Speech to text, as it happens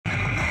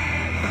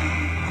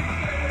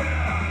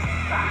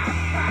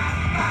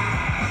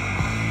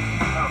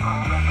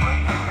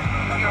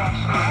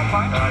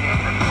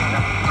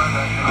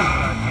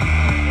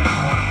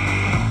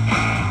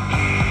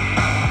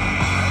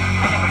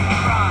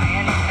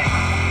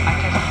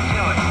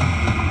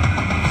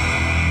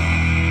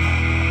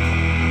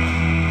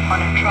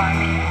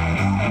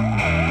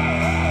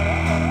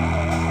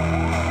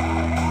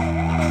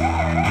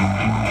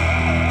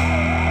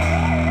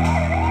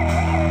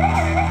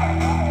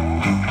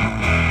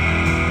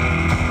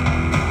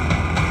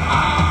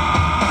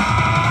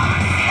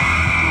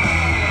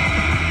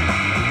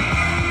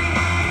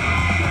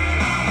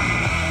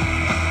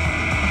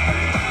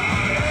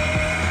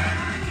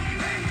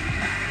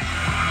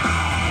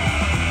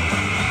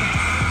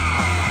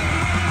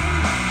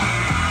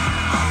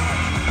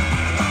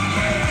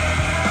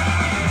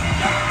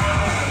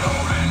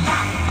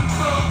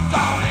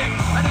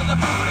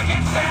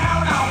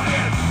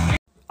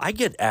I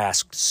get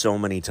asked so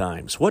many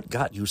times, what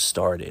got you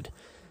started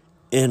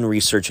in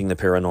researching the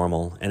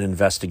paranormal and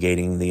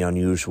investigating the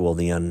unusual,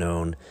 the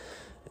unknown?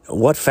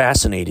 What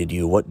fascinated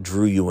you? What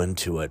drew you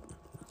into it?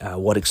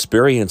 What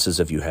experiences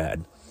have you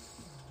had?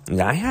 And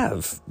I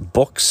have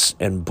books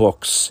and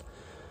books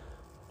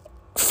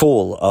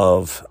full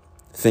of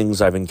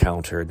things I've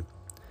encountered,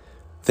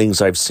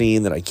 things I've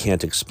seen that I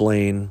can't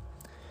explain,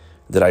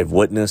 that I've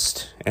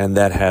witnessed, and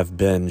that have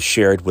been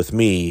shared with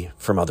me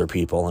from other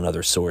people and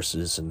other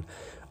sources and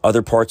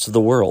other parts of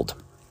the world.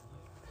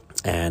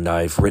 And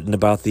I've written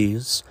about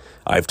these.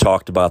 I've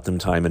talked about them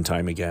time and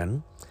time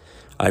again.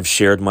 I've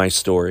shared my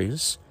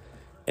stories.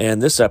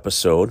 And this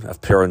episode of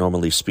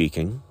Paranormally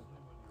Speaking,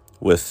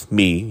 with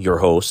me, your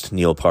host,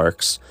 Neil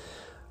Parks,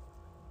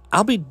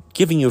 I'll be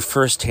giving you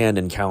first-hand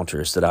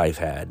encounters that I've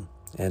had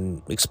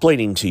and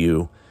explaining to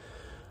you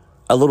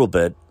a little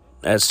bit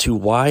as to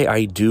why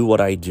I do what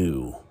I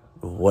do,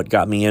 what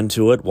got me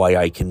into it, why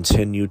I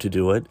continue to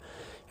do it,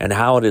 and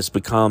how it has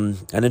become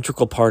an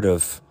integral part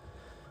of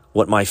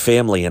what my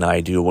family and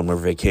I do when we're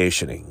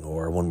vacationing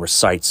or when we're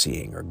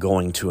sightseeing or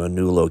going to a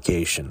new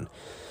location.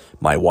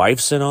 My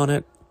wife's in on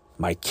it,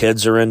 my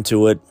kids are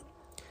into it,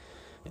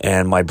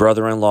 and my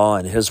brother-in-law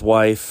and his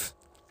wife,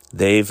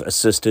 they've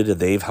assisted,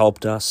 they've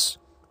helped us,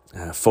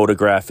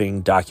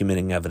 photographing,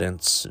 documenting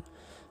evidence,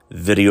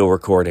 video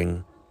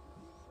recording.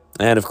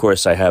 And of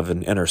course, I have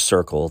an inner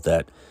circle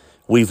that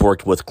we've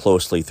worked with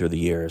closely through the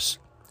years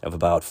of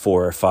about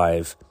 4 or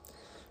 5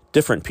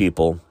 different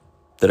people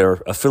that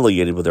are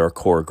affiliated with our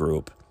core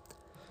group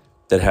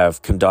that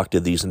have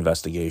conducted these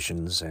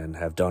investigations and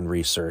have done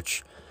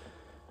research.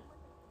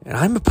 And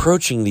I'm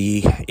approaching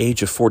the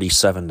age of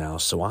 47 now,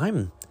 so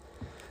I've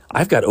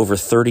got over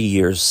 30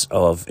 years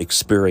of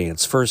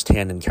experience,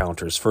 first-hand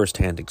encounters,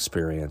 first-hand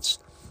experience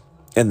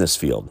in this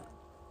field.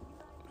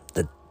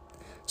 The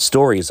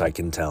stories I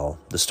can tell,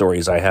 the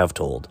stories I have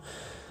told,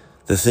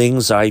 the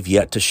things I've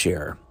yet to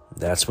share,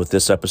 that's what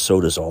this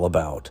episode is all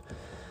about.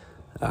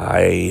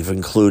 I've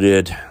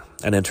included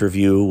an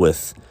interview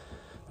with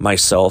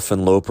myself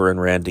and Loper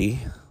and Randy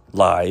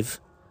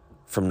live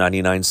from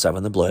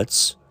 99.7 The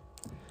Blitz,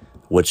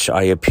 which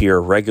I appear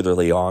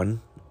regularly on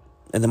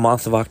in the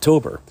month of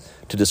October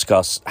to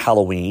discuss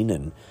Halloween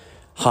and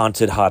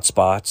haunted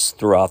hotspots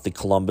throughout the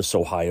Columbus,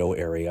 Ohio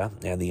area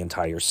and the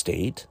entire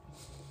state,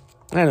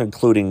 and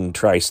including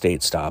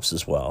tri-state stops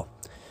as well.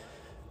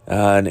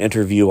 An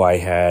interview I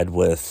had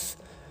with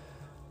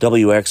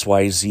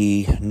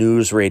WXYZ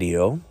News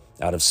Radio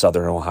out of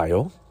Southern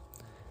Ohio,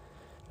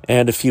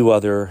 and a few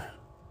other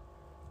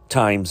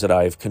times that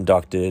I've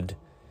conducted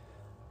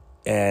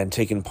and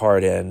taken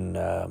part in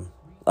a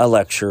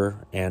lecture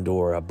and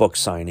or a book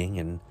signing,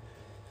 and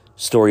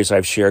stories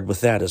I've shared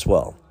with that as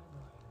well.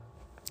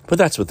 But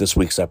that's what this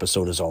week's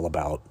episode is all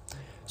about.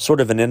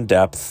 Sort of an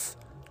in-depth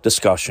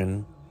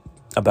discussion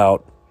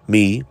about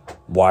me,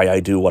 why I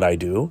do what I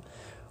do,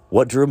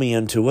 what drew me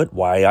into it,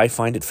 why I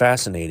find it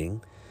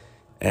fascinating,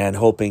 and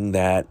hoping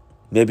that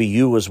maybe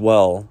you as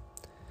well,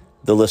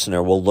 the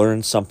listener, will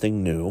learn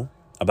something new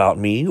about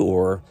me,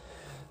 or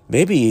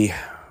maybe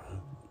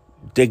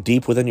dig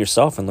deep within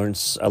yourself and learn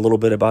a little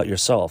bit about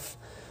yourself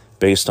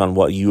based on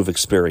what you've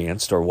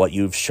experienced or what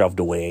you've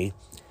shoved away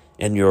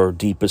in your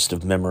deepest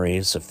of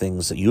memories of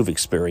things that you've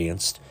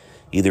experienced,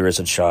 either as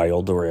a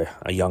child or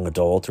a young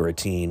adult or a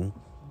teen,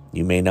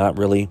 you may not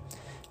really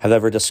have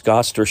ever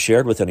discussed or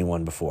shared with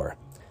anyone before.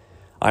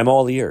 I'm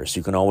all ears.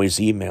 You can always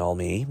email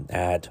me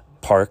at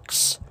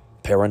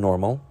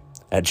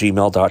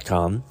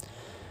parksparanormal@gmail.com.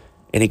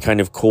 Any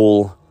kind of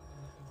cool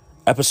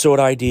episode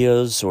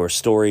ideas or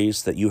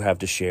stories that you have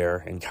to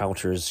share,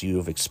 encounters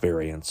you've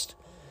experienced.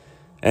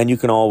 And you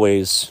can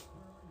always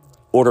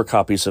order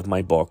copies of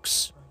my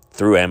books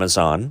through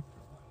Amazon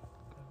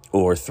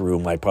or through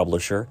my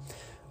publisher,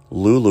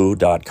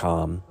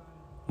 lulu.com.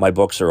 My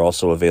books are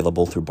also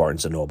available through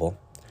Barnes & Noble.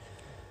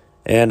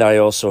 And I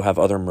also have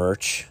other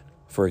merch,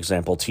 for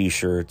example,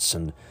 t-shirts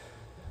and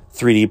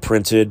 3D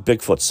printed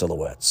Bigfoot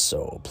silhouettes.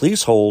 So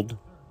please hold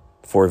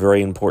for a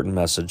very important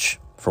message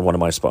from one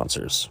of my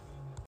sponsors.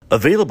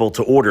 Available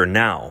to order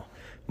now,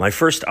 my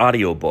first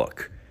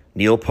audiobook,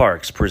 Neil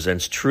Parks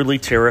Presents Truly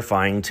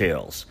Terrifying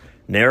Tales,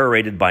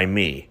 narrated by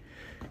me.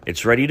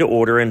 It's ready to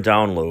order and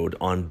download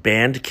on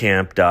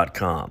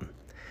bandcamp.com.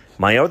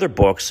 My other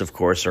books, of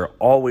course, are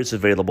always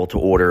available to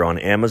order on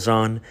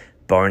Amazon,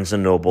 Barnes &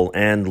 Noble,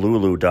 and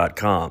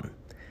lulu.com.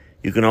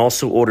 You can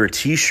also order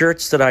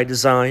t-shirts that I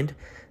designed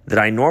that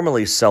I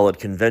normally sell at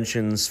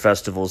conventions,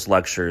 festivals,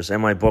 lectures,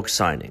 and my book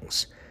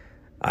signings.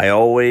 I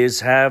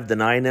always have the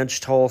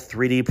 9-inch tall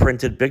 3D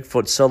printed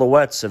Bigfoot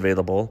silhouettes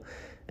available,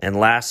 and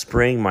last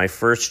spring my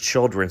first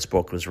children's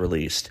book was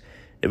released.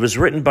 It was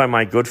written by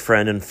my good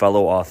friend and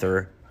fellow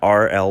author,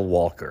 R.L.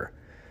 Walker.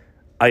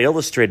 I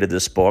illustrated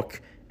this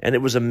book, and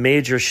it was a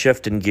major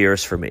shift in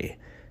gears for me,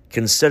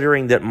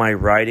 considering that my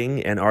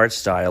writing and art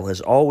style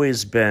has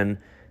always been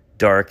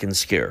dark and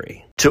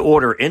scary. To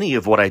order any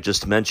of what I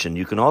just mentioned,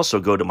 you can also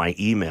go to my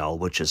email,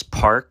 which is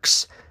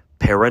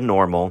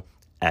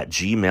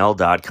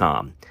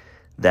parksparanormal@gmail.com.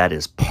 That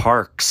is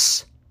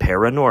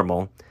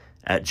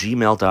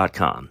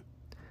paranormal@gmail.com.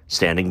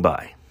 Standing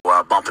by.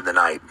 Bump in the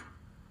night.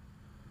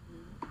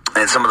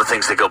 And some of the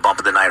things that go bump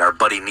in the night, our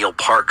buddy Neil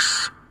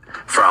Parks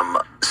from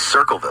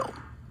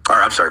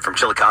from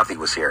Chillicothe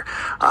was here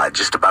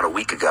just about a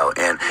week ago.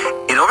 And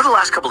over the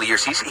last couple of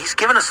years, he's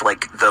given us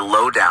like the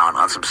lowdown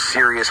on some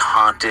serious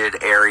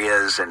haunted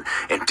areas and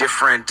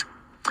different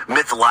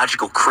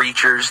mythological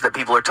creatures that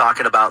people are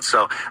talking about.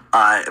 So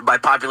by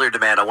popular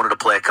demand, I wanted to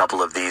play a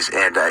couple of these.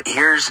 And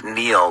here's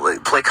Neil.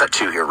 Play cut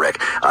 2 here,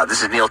 Rick.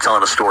 This is Neil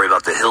telling a story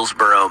about the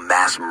Hillsborough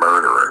mass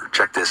murderer.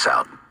 Check this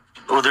out.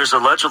 Well, there's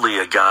allegedly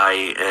a guy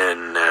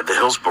in the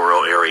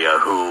Hillsborough area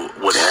who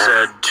was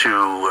said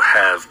to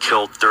have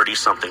killed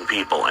 30-something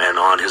people, and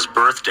on his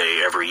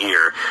birthday every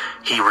year,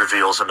 he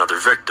reveals another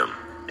victim.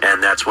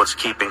 And that's what's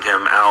keeping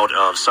him out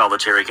of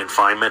solitary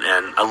confinement,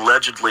 and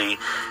allegedly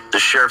the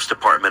sheriff's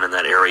department in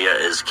that area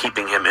is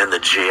keeping him in the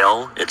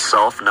jail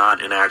itself,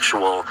 not an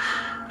actual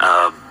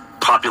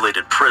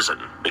populated prison,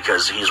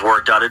 because he's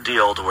worked out a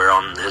deal to where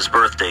on his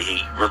birthday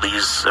he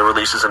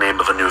releases the name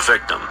of a new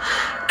victim.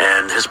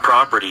 And his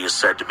property is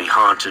said to be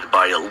haunted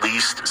by at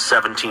least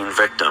 17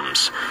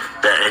 victims.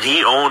 And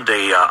he owned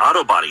a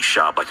auto body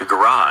shop, like a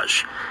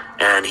garage.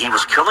 And he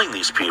was killing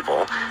these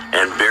people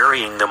and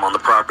burying them on the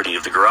property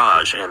of the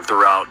garage and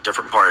throughout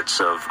different parts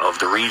of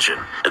the region.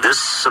 This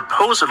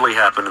supposedly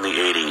happened in the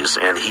 80s,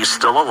 and he's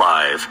still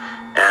alive,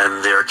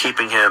 and they're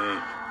keeping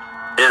him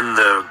in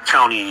the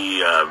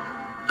county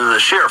the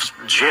sheriff's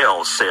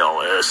jail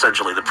cell,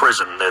 essentially the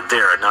prison.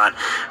 They're not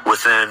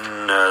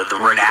within the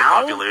regular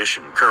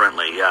population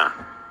currently. Yeah,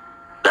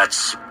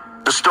 that's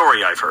the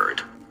story I've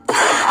heard.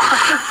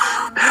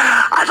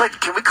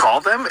 Can we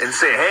call them and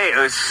say, hey,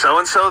 is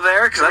so-and-so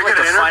there? Because I'd like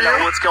to find out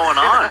what's going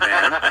on,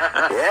 man.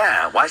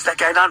 Yeah, why is that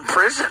guy not in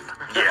prison?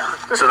 Yeah.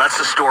 So that's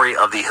the story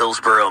of the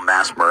Hillsborough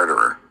mass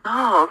murderer.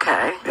 Oh,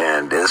 okay.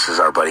 And this is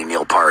our buddy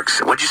Neil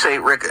Parks. What'd you say,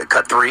 Rick?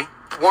 Cut 3?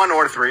 1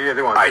 or 3,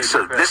 either one. All right,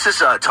 so this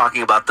is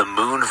talking about the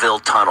Moonville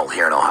Tunnel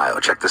here in Ohio.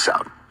 Check this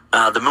out.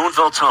 The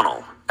Moonville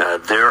Tunnel.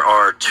 There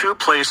are 2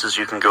 places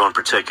you can go in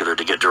particular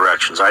to get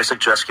directions. I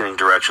suggest getting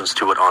directions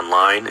to it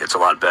online. It's a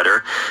lot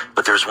better.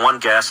 But there's one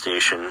gas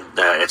station.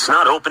 It's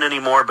not open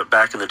anymore, but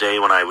back in the day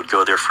when I would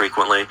go there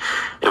frequently,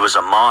 it was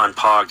a Ma and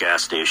Pa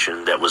gas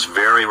station that was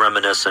very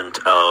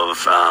reminiscent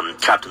of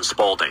Captain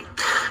Spaulding.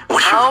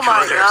 Oh,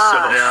 my gosh. So,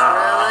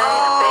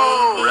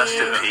 really? Rest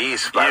in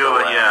peace, by the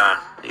way.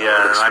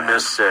 Yeah, and I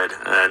miss Sid.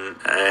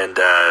 And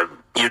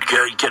you'd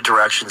get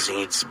directions, and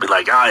he'd be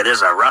like,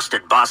 there's a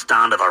rusted bus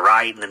down to the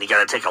right, and then you got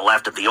to take a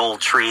left at the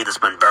old tree that's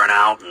been burnt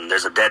out, and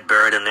there's a dead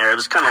bird in there. It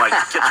was kind of like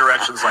get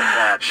directions like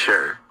that.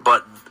 Sure.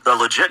 But a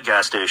legit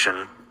gas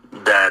station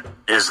that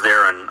is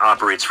there and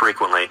operates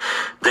frequently,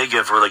 they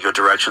give really good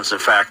directions. In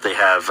fact, they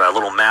have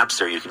little maps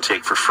there you can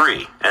take for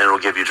free, and it'll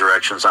give you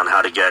directions on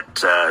how to get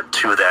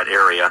to that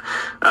area.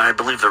 I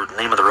believe the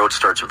name of the road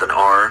starts with an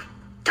R.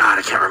 God,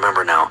 I can't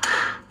remember now.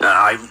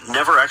 I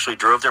never actually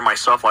drove there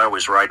myself. I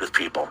always ride with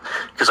people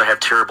because I have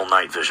terrible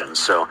night vision,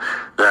 so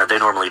they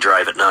normally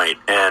drive at night.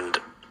 And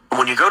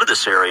when you go to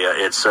this area,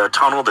 it's a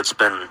tunnel that's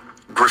been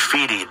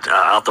graffitied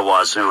out the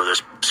wazoo.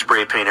 There's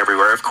spray paint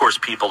everywhere. Of course,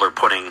 people are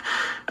putting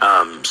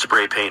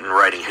spray paint and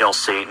writing Hail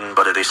Satan,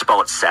 but they spell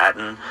it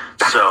satin.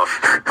 So,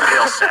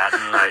 Hail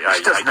Satin,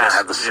 It does not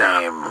have the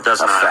same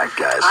effect,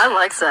 guys. I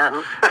like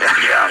satin.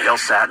 Yeah, Hail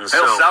Satin.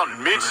 Hail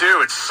Satin, me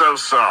too. It's so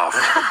soft.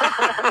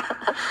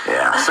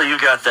 Yeah. So you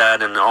got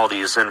that and all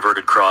these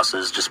inverted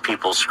crosses, just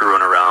people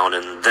screwing around,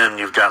 and then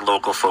you've got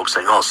local folks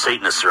saying,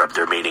 Satanists are up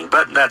there meeting,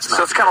 but that's not.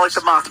 So it's kind of like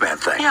the Mothman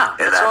thing. Yeah,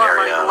 in it's that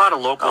area. Like a lot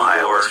of local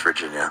Ohio, lore. West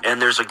Virginia.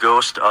 And there's a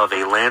ghost of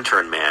a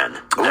lantern man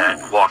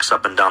that walks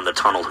up and down the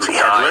tunnel who died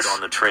headless?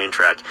 on the train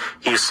track.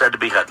 He's said to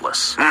be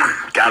headless.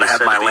 Gotta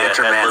have my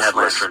lantern man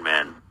headless. Lantern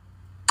man.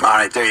 All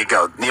right, there you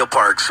go. Neil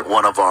Parks,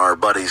 one of our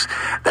buddies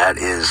that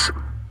is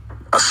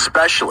a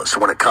specialist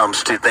when it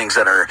comes to things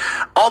that are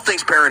all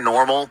things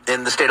paranormal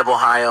in the state of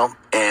Ohio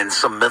and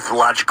some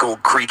mythological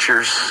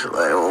creatures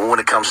when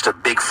it comes to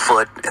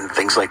Bigfoot and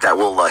things like that.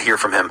 We'll hear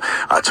from him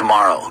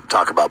tomorrow,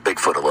 talk about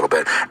Bigfoot a little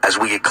bit as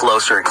we get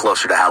closer and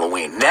closer to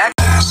Halloween. Next.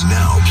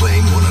 Now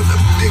playing one of the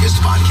biggest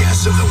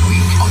podcasts of the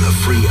week on the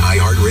free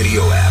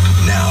iHeartRadio app.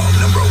 Now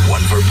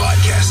 #1 for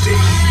podcasting.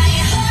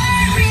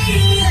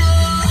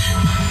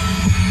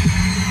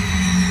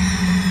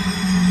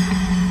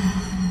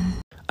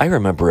 I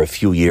remember a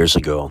few years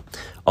ago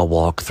a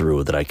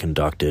walkthrough that I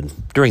conducted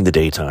during the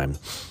daytime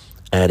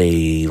at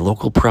a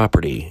local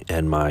property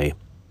in my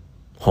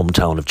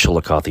hometown of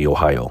Chillicothe,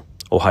 Ohio,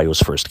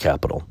 Ohio's first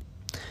capital.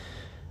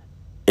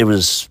 It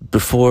was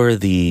before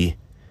the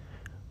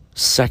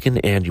second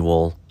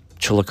annual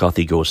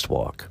Chillicothe Ghost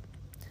Walk.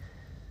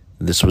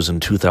 This was in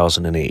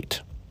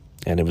 2008,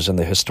 and it was in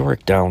the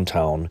historic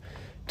downtown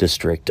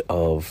district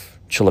of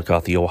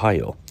Chillicothe,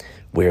 Ohio,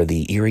 where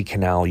the Erie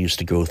Canal used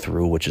to go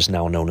through, which is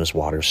now known as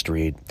Water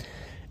Street,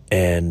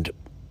 and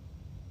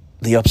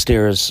the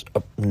upstairs,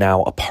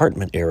 now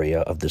apartment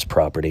area of this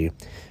property,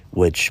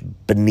 which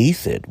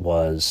beneath it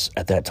was,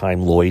 at that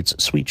time, Lloyd's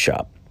Sweet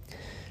Shop.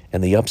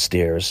 And the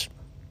upstairs,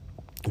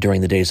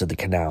 during the days of the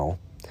canal,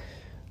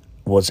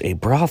 was a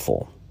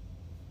brothel.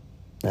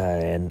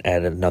 And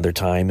at another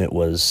time, it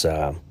was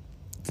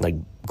like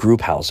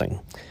group housing.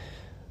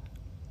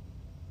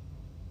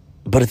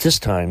 But at this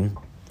time,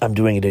 I'm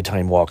doing a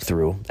daytime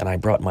walkthrough, and I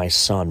brought my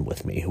son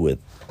with me, who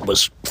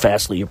was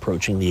fastly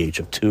approaching the age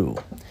of 2.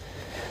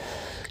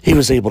 He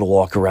was able to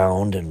walk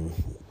around and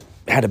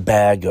had a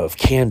bag of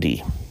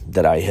candy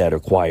that I had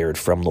acquired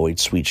from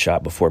Lloyd's Sweet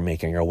Shop before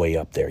making our way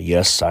up there.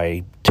 Yes,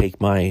 I take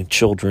my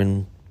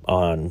children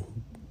on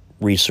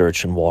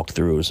research and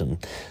walkthroughs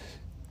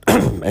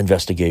and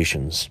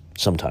investigations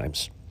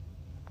sometimes.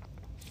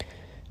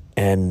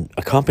 And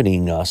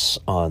accompanying us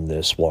on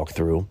this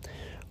walkthrough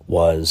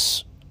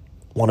was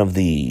one of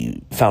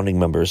the founding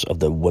members of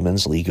the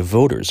Women's League of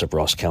Voters of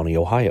Ross County,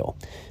 Ohio.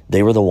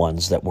 They were the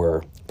ones that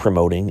were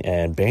promoting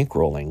and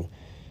bankrolling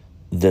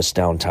this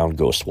downtown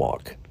ghost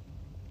walk.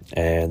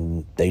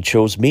 And they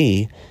chose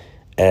me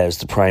as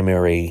the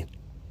primary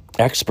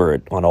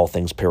expert on all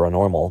things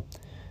paranormal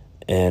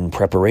in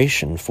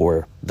preparation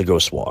for the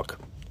ghost walk.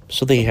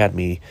 So they had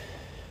me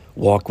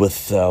walk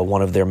with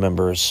one of their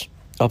members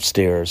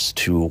upstairs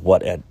to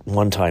what at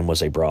one time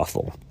was a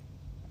brothel.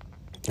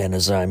 And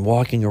as I'm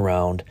walking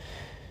around,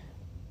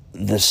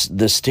 the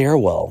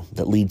stairwell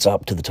that leads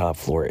up to the top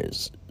floor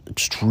is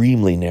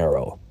extremely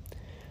narrow.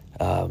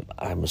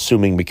 I'm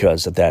assuming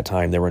because at that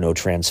time there were no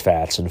trans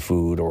fats in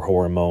food or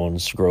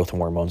growth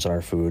hormones in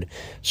our food.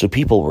 So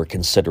people were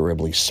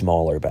considerably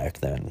smaller back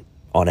then,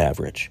 on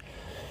average.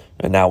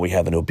 And now we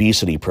have an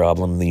obesity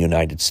problem in the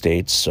United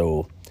States,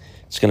 so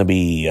it's going to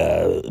be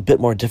a bit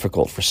more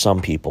difficult for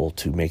some people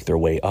to make their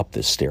way up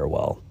this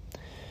stairwell.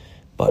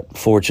 But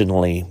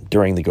fortunately,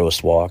 during the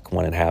ghost walk,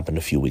 when it happened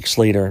a few weeks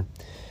later,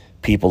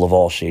 people of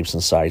all shapes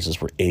and sizes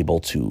were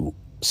able to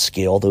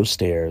scale those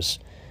stairs,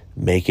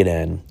 make it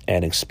in,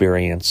 and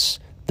experience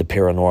the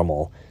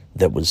paranormal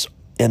that was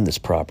in this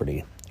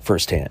property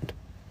firsthand.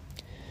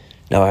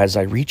 Now, as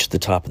I reach the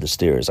top of the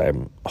stairs,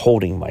 I'm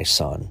holding my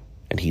son,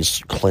 and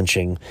he's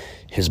clenching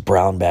his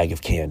brown bag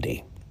of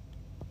candy.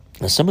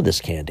 Now, some of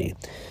this candy,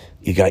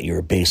 you got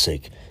your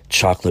basic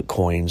chocolate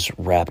coins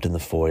wrapped in the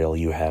foil.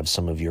 You have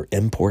some of your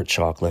import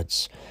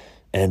chocolates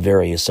and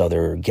various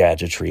other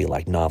gadgetry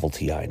like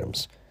novelty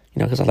items.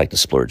 Because I like to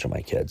splurge on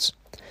my kids.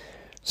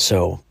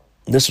 So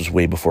this was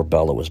way before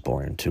Bella was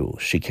born, too.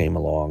 She came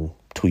along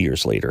 2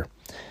 years later.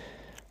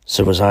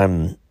 So as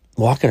I'm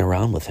walking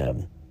around with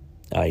him,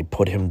 I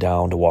put him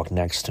down to walk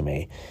next to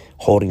me,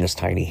 holding his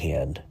tiny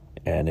hand.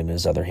 And in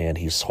his other hand,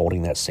 he's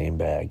holding that same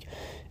bag.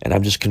 And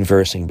I'm just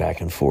conversing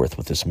back and forth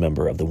with this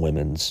member of the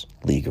Women's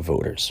League of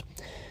Voters.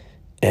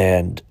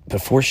 And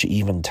before she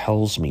even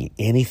tells me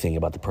anything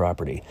about the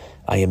property,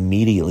 I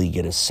immediately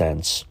get a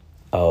sense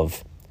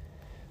of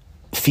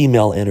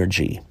female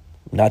energy,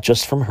 not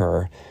just from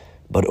her,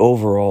 but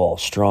overall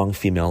strong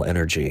female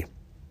energy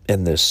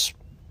in this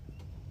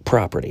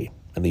property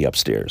in the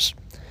upstairs.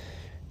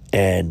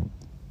 And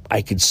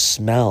I could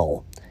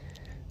smell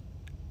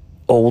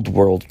old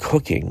world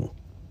cooking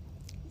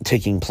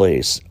taking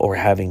place or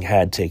having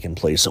had taken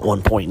place at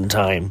one point in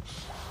time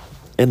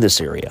in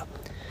this area.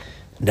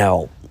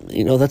 Now,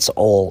 that's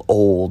all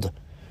old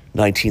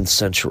 19th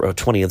century or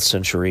 20th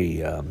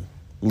century,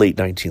 late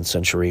 19th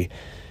century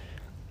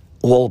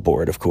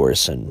wallboard, of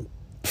course, and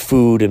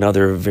food and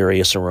other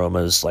various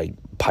aromas like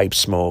pipe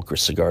smoke or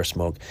cigar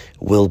smoke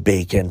will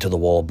bake into the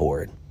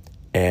wallboard.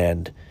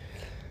 And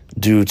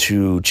due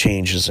to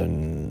changes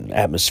in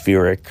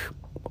atmospheric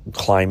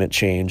climate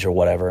change or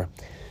whatever,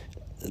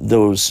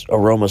 those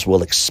aromas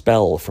will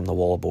expel from the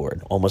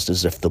wallboard, almost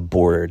as if the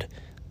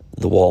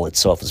wall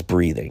itself is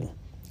breathing.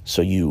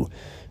 So you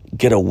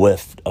get a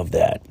whiff of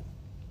that,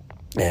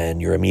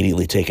 and you're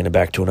immediately taken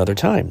aback to another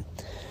time.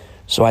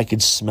 So I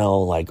could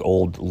smell like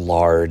old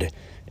lard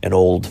and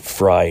old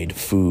fried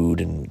food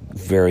and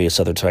various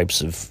other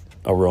types of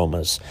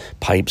aromas,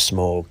 pipe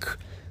smoke,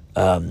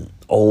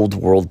 old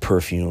world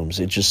perfumes.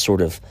 It just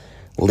sort of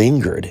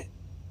lingered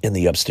in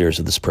the upstairs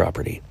of this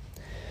property.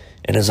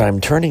 And as I'm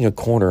turning a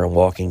corner and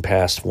walking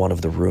past one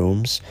of the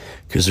rooms,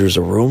 because there's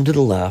a room to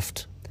the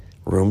left,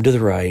 room to the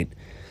right,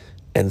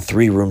 and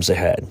 3 rooms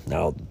ahead.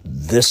 Now,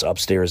 this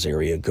upstairs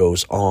area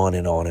goes on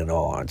and on and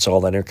on. It's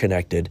all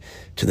interconnected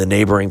to the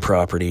neighboring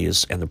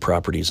properties and the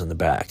properties in the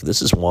back.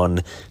 This is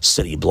one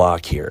city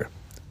block here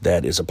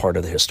that is a part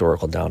of the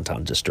historical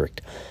downtown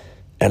district.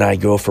 And I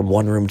go from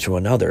one room to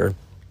another,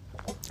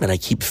 and I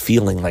keep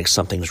feeling like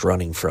something's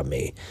running from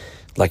me,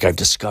 like I've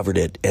discovered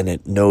it, and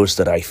it knows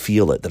that I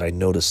feel it, that I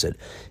notice it,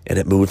 and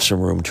it moves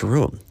from room to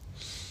room.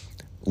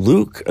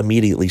 Luke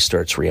immediately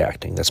starts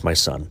reacting. That's my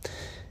son.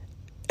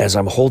 As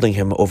I'm holding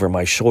him over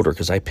my shoulder,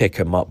 because I pick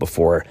him up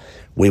before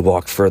we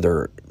walk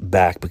further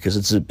back, because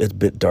it's a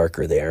bit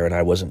darker there, and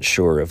I wasn't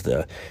sure of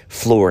the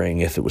flooring,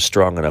 if it was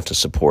strong enough to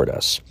support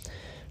us.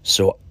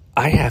 So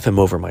I have him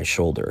over my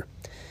shoulder,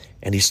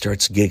 and he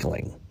starts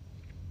giggling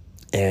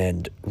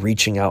and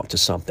reaching out to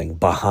something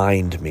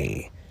behind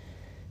me.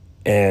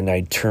 And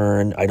I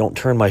don't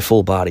turn my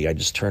full body, I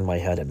just turn my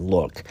head and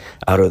look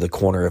out of the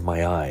corner of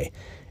my eye.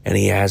 And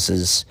he has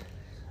his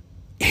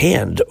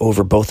hand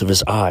over both of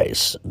his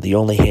eyes, the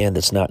only hand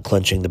that's not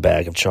clenching the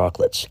bag of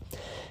chocolates.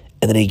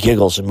 And then he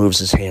giggles and moves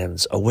his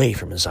hands away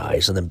from his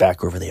eyes and then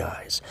back over the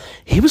eyes.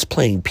 He was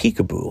playing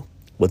peekaboo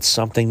with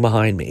something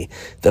behind me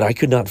that I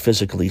could not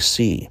physically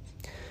see,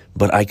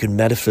 but I could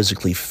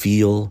metaphysically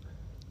feel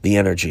the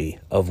energy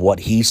of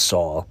what he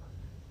saw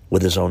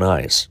with his own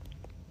eyes.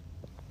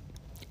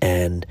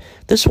 And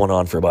this went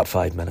on for about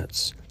 5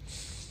 minutes.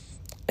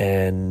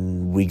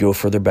 And we go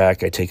further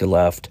back. I take a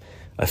left,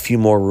 a few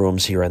more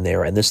rooms here and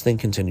there, and this thing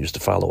continues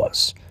to follow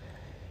us.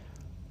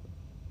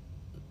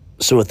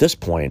 So at this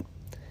point,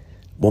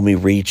 when we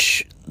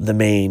reach the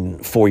main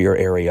foyer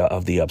area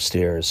of the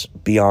upstairs,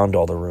 beyond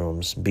all the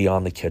rooms,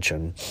 beyond the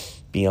kitchen,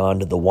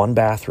 beyond the one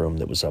bathroom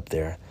that was up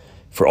there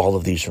for all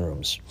of these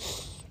rooms,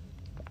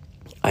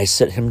 I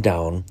sit him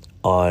down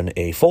on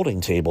a folding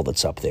table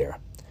that's up there.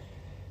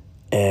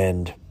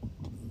 And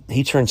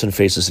he turns and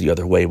faces the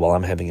other way while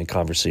I'm having a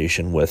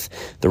conversation with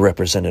the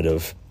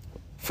representative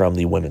from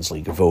the Women's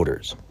League of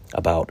Voters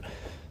about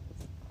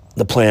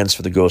the plans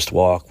for the Ghost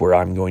Walk, where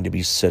I'm going to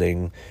be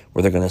sitting,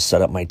 where they're going to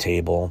set up my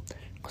table,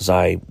 because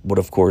I would,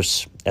 of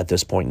course, at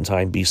this point in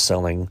time, be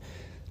selling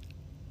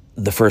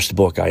the first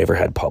book I ever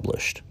had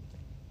published.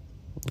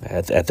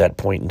 At that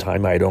point in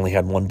time, I had only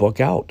had one book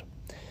out.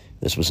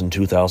 This was in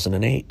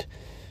 2008.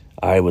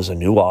 I was a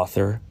new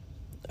author,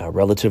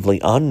 relatively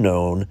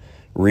unknown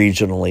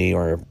regionally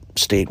or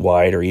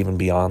statewide or even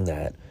beyond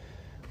that.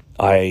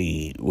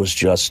 I was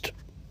just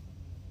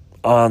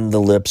on the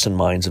lips and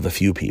minds of a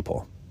few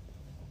people.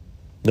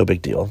 No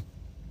big deal.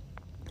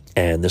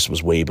 And this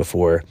was way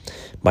before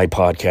my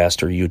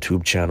podcast or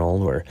YouTube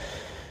channel or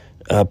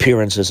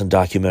appearances in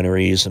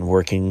documentaries and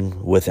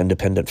working with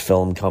independent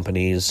film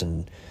companies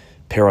and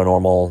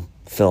paranormal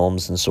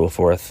films and so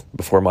forth,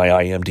 before my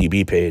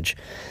IMDb page.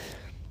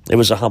 It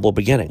was a humble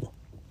beginning.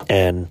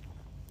 And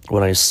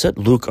when I sit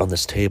Luke on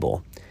this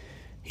table,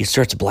 he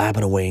starts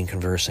blabbing away and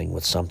conversing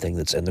with something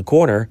that's in the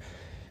corner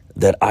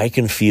that I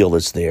can feel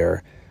is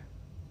there,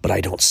 but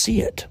I don't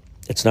see it.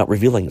 It's not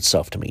revealing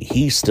itself to me.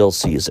 He still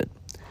sees it.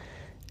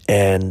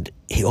 And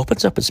he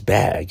opens up his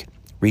bag,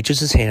 reaches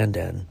his hand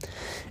in,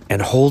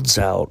 and holds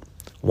out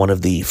one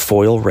of the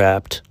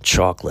foil-wrapped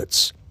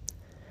chocolates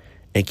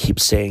and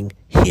keeps saying,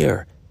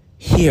 "Here,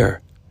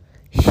 here,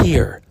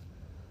 here."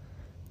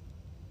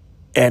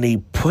 And he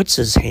puts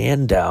his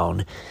hand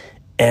down,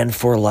 and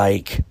for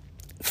like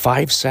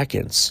 5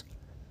 seconds,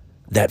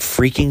 that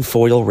freaking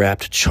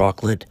foil-wrapped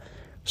chocolate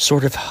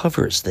sort of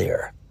hovers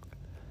there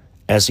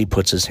as he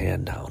puts his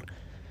hand down.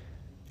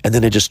 And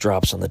then it just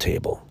drops on the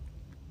table.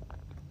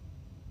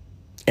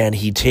 And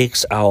he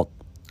takes out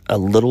a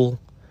little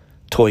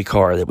toy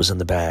car that was in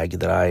the bag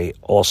that I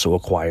also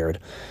acquired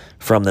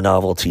from the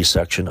novelty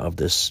section of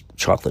this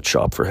chocolate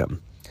shop for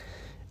him.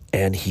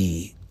 And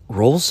he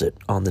rolls it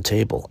on the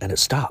table, and it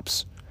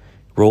stops.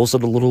 Rolls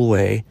it a little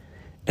way,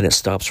 and it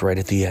stops right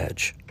at the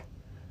edge.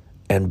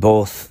 And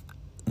both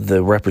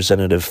the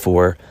representative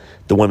for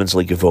the Women's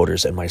League of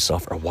Voters and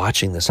myself are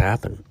watching this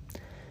happen.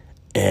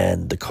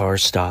 And the car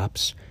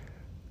stops,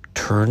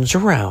 turns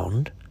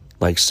around,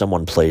 like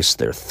someone placed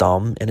their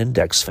thumb and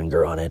index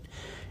finger on it,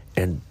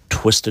 and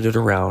twisted it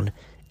around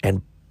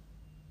and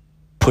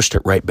pushed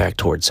it right back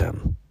towards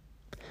him.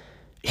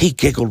 He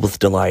giggled with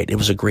delight. It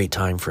was a great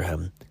time for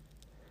him.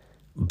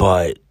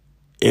 But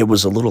it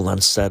was a little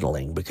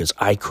unsettling because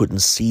I couldn't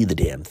see the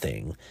damn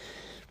thing.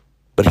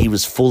 But he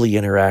was fully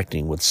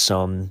interacting with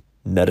some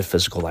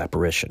metaphysical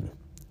apparition.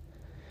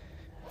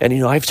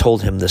 And, I've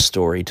told him this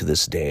story to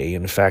this day.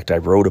 In fact, I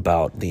wrote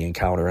about the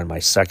encounter in my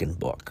second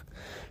book,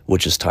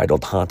 which is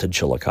titled Haunted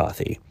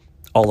Chillicothe,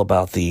 all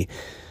about the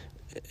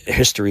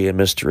history and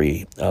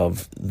mystery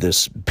of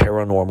this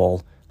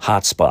paranormal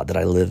hotspot that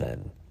I live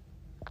in.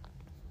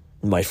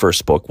 My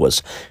first book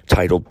was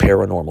titled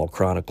Paranormal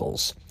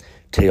Chronicles,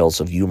 Tales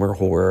of Humor,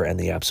 Horror, and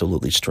the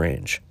Absolutely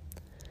Strange.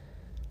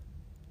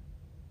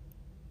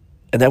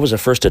 And that was a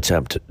first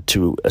attempt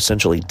to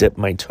essentially dip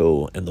my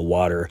toe in the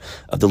water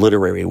of the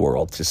literary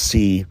world to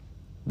see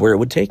where it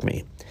would take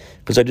me.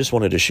 Because I just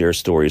wanted to share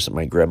stories that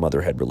my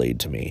grandmother had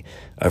relayed to me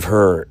of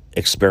her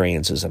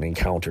experiences and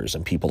encounters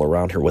and people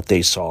around her, what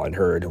they saw and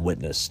heard and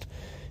witnessed.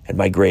 And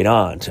my great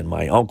aunt and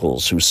my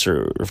uncles who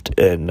served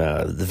in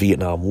the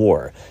Vietnam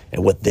War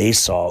and what they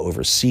saw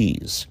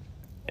overseas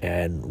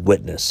and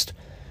witnessed.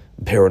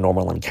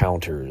 Paranormal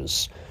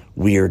encounters,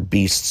 weird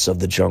beasts of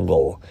the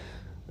jungle,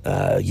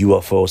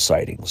 UFO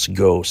sightings,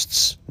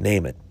 ghosts,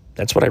 name it.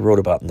 That's what I wrote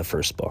about in the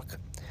first book.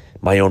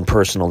 My own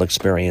personal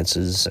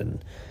experiences,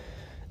 and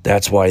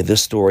that's why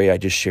this story I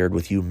just shared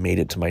with you made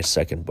it to my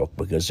second book,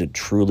 because it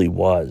truly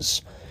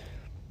was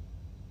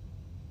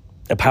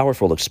a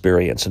powerful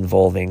experience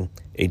involving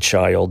a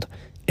child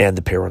and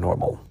the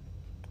paranormal.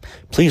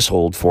 Please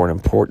hold for an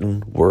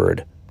important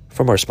word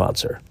from our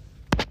sponsor.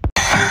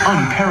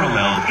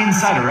 Unparalleled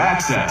insider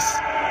access.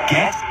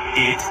 Get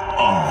it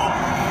all.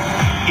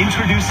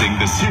 Introducing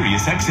the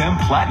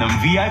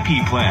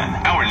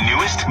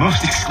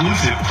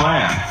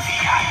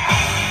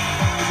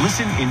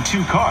Listen in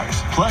 2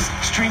 cars, plus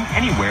stream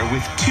anywhere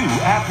with 2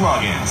 app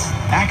logins.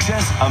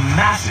 Access a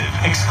massive,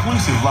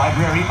 exclusive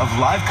library of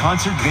live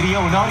concert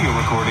video and audio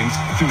recordings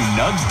through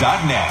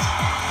nugs.net.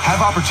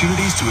 Have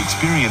opportunities to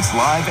experience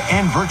live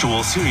and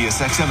virtual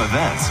SiriusXM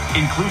events,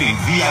 including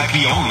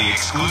VIP-only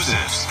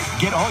exclusives.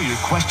 Get all your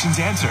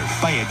questions answered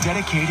by a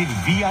dedicated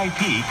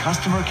VIP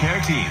customer care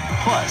team.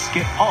 Plus,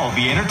 get all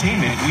the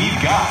entertainment we've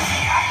got.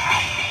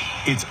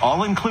 It's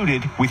all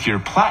included with your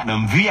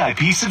Platinum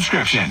VIP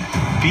subscription.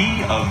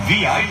 Be a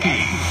VIP.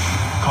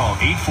 Call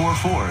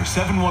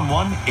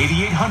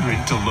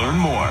 844-711-8800 to learn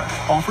more.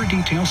 Offer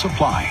details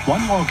apply.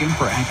 1 login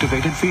per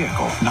activated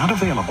vehicle. Not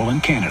available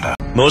in Canada.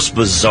 Most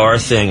bizarre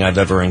thing I've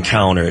ever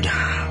encountered.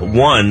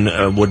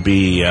 One would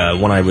be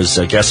when I was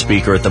a guest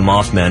speaker at the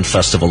Mothman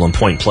Festival in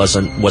Point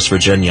Pleasant, West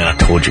Virginia.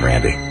 Told you,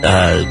 Randy.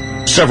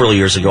 Several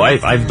years ago.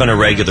 I've been a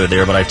regular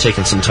there, but I've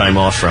taken some time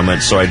off from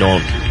it so I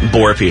don't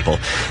bore people.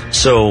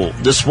 So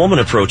this woman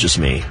approaches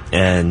me,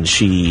 and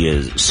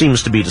she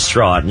seems to be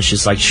distraught, and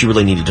she's like, she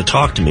really needed to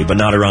talk to me, but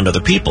not around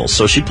other people.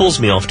 So she pulls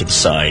me off to the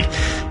side,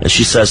 and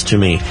she says to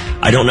me,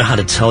 I don't know how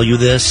to tell you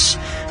this,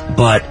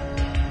 but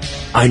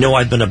I know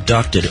I've been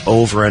abducted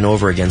over and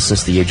over again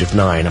since the age of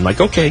 9. I'm like,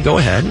 okay, go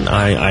ahead.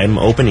 I'm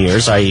open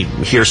ears. I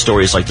hear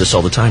stories like this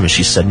all the time. And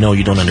she said, no,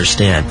 you don't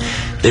understand.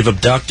 They've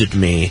abducted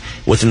me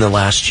within the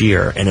last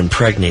year and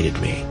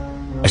impregnated me.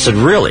 I said,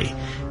 really?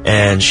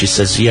 And she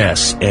says,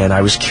 yes. And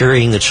I was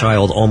carrying the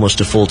child almost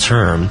a full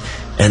term,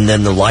 and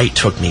then the light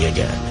took me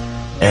again.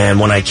 And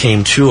when I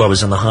came to, I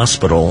was in the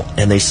hospital,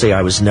 and they say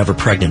I was never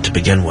pregnant to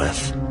begin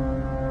with.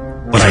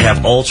 But I have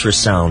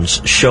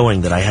ultrasounds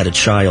showing that I had a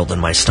child in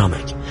my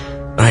stomach.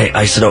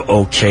 I said,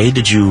 oh, okay,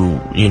 did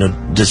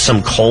did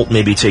some cult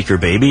maybe take your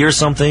baby or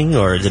something?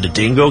 Or did a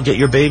dingo get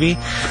your baby?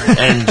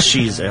 And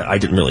I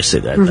didn't really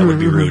say that. That would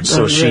be rude.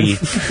 So she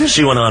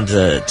went on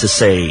to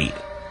say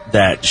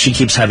that she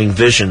keeps having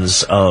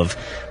visions of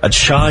a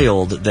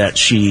child that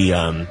she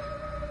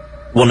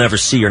will never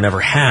see or never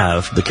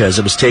have because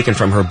it was taken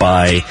from her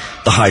by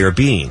the higher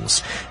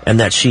beings, and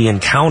that she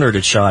encountered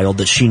a child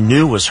that she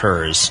knew was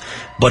hers,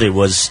 but it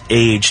was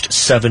aged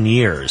 7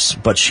 years,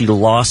 but she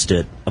lost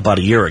it about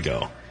a year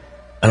ago.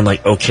 And I'm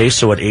like, okay,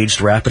 so it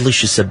aged rapidly?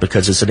 She said,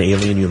 because it's an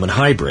alien-human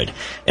hybrid.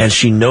 And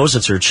she knows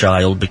it's her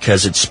child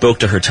because it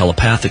spoke to her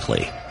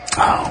telepathically.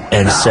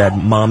 Said,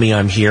 Mommy,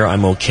 I'm here,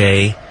 I'm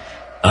okay.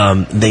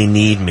 They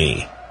need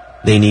me.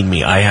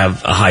 I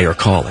have a higher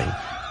calling.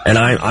 And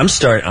I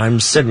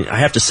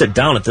have to sit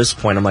down at this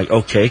point. I'm like,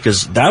 okay,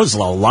 because that was a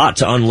lot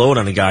to unload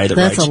on a guy that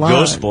writes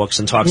ghost books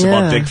and talks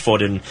about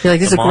Bigfoot and you're like,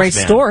 this is a great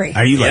story.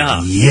 Are you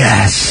like,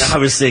 yes? I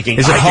was thinking,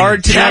 is it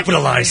hard to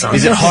capitalize on?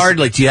 Is it hard?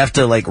 Like, do you have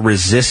to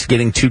resist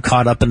getting too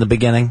caught up in the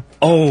beginning?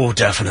 Oh,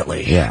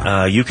 definitely.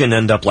 Yeah. You can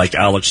end up like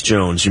Alex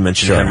Jones. You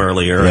mentioned him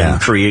earlier,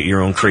 and create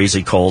your own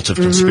crazy cult of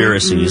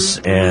conspiracies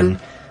and.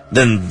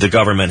 Then the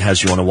government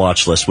has you on a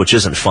watch list, which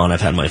isn't fun.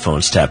 I've had my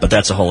phones tapped, but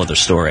that's a whole other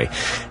story.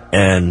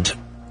 And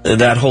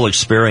that whole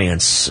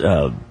experience,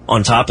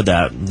 on top of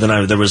that,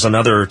 there was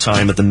another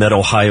time at the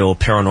Mid-Ohio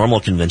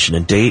Paranormal Convention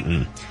in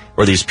Dayton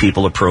where these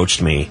people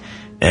approached me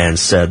and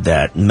said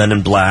that Men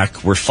in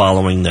Black were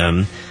following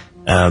them.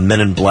 Men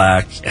in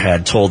Black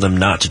had told them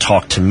not to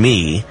talk to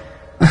me,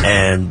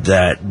 and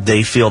that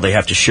they feel they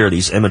have to share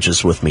these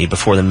images with me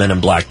before the Men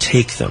in Black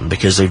take them,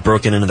 because they've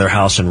broken into their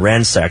house and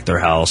ransacked their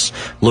house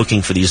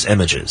looking for these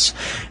images.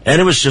 And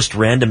it was just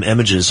random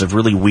images of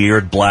really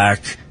weird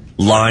black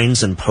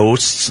lines and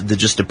posts that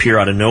just appear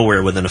out of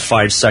nowhere. Within a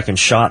 5-second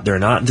shot, they're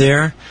not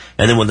there,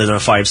 and then within a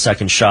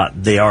 5-second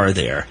shot, they are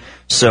there.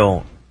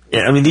 So,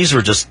 I mean, these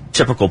were just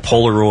typical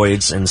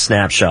Polaroids and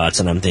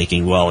snapshots, and I'm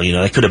thinking, well,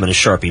 that could have been a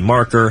Sharpie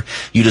marker.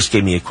 You just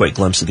gave me a quick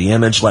glimpse of the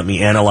image. Let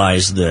me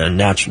analyze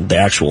the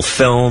actual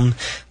film.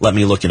 Let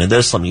me look into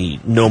this. Let me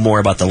know more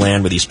about the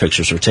land where these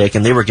pictures were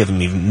taken. They were giving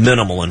me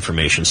minimal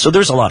information. So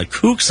there's a lot of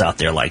kooks out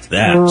there like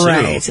that,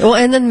 right. too. Well,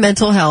 and then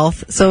mental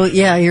health. So,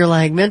 yeah, you're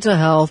like mental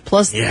health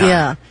plus,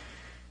 yeah.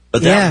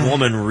 But that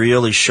woman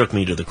really shook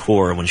me to the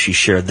core when she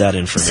shared that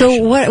information.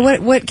 So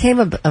what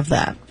came of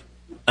that?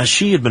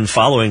 She had been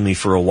following me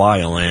for a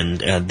while,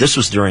 and this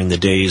was during the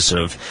days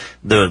of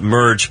the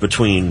merge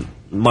between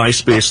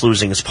MySpace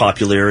losing its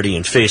popularity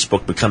and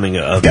Facebook becoming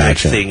a big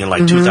thing in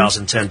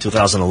 2010,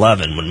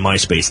 2011 when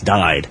MySpace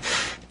died.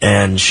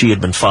 And she had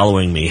been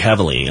following me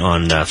heavily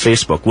on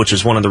Facebook, which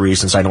is one of the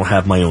reasons I don't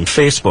have my own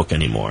Facebook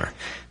anymore.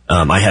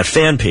 I have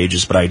fan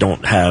pages, but I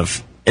don't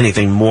have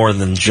anything more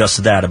than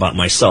just that about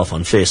myself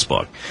on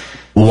Facebook.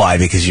 Why?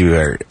 Because you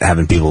are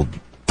having people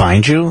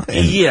find you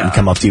and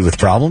come up to you with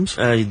problems?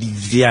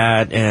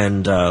 That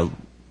and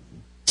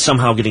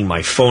somehow getting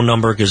my phone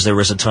number, because there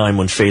was a time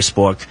when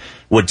Facebook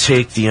would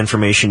take the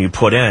information you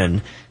put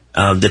in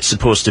that's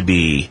supposed to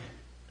be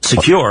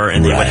secure,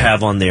 and they would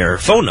have on their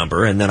phone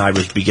number, and then I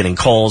would be getting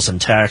calls and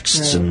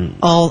texts and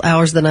all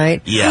hours of the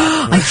night.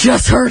 Yeah. I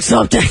just heard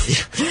something.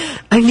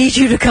 I need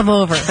you to come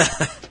over.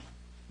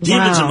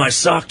 Demons in my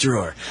sock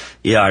drawer.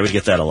 Yeah, I would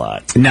get that a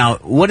lot. Now,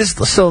 what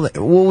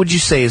would you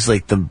say is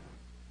like the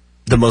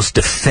most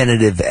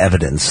definitive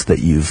evidence that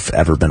you've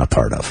ever been a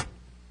part of?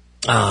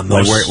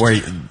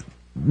 Where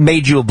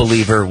made you a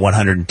believer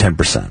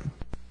 110%?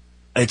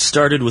 It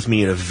started with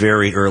me at a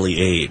very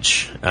early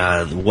age.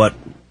 What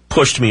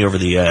pushed me over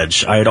the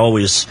edge, I had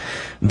always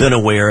been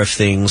aware of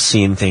things,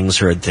 seen things,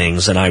 heard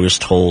things, and I was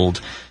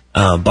told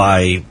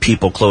by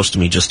people close to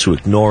me just to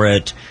ignore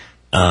it.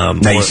 Now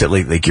you said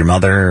like your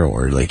mother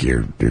or like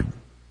your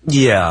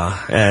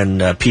yeah,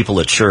 and people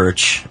at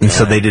church. And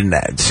so they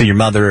didn't. So your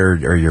mother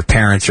or your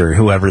parents or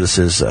whoever this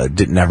is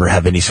didn't ever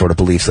have any sort of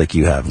beliefs like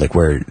you have, like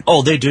where.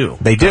 Oh, they do.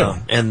 They do,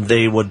 and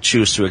they would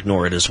choose to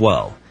ignore it as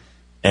well,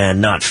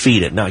 and not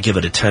feed it, not give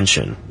it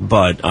attention.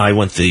 But I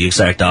went the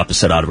exact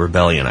opposite out of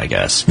rebellion, I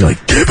guess. You're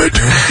like, give it.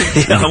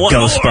 Yeah,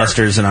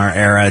 Ghostbusters in our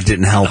era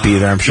didn't help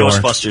either, I'm sure.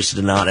 Ghostbusters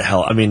did not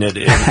help. I mean,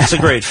 it's a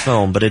great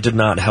film, but it did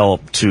not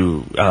help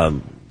to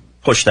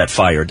push that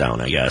fire down,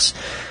 I guess.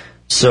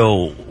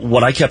 So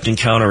what I kept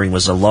encountering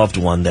was a loved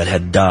one that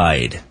had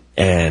died,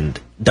 and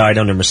died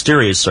under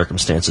mysterious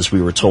circumstances,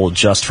 we were told,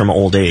 just from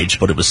old age,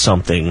 but it was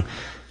something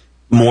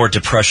more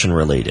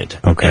depression-related.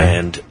 Okay.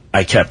 And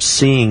I kept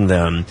seeing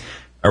them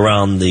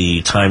around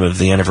the time of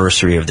the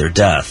anniversary of their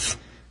death,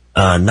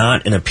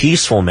 not in a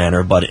peaceful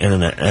manner, but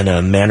in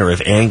a manner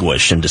of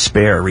anguish and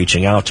despair,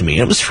 reaching out to me.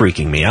 It was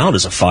freaking me out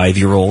as a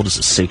 5-year-old, as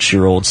a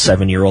 6-year-old,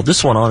 7-year-old.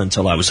 This went on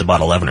until I was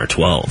about 11 or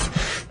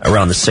 12.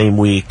 Around the same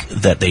week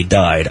that they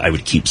died, I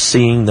would keep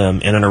seeing them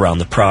in and around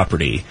the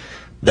property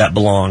that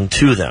belonged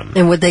to them.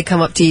 And would they come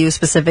up to you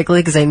specifically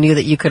because they knew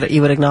that you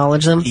would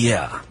acknowledge them?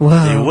 Yeah.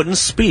 Wow. They wouldn't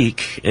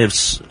speak.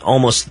 It's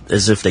almost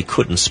as if they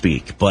couldn't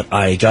speak. But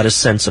I got a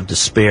sense of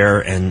despair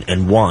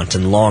and want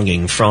and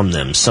longing from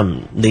them.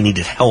 They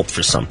needed help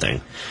for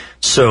something.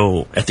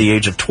 So at the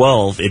age of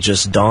 12, it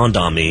just dawned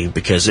on me,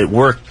 because it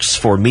works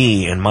for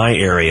me in my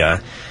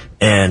area,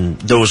 and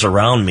those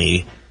around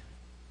me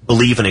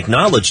believe and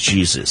acknowledge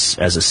Jesus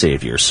as a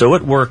savior. So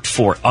it worked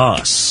for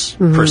us,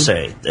 per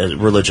se,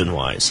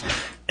 religion-wise.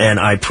 And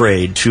I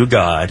prayed to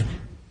God,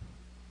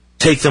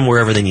 take them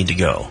wherever they need to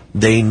go.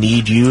 They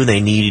need you. They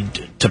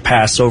need to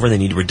pass over. They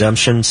need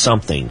redemption,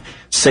 something.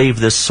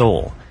 Save this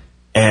soul.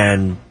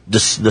 And the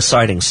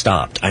sighting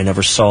stopped. I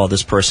never saw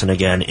this person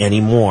again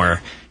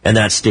anymore in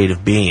that state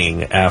of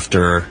being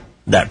after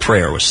that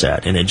prayer was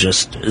said. And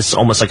it's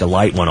almost like a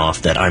light went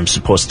off that I'm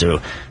supposed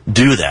to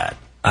do that.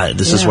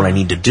 This is what I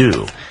need to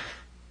do.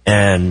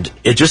 And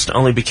it just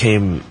only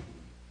became,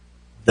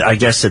 I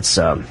guess it's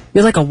You're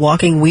like a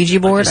walking Ouija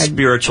board? like a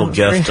spiritual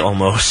gift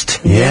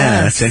almost.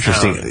 Yeah, that's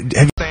interesting.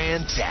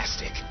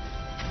 Fantastic.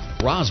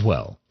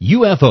 Roswell,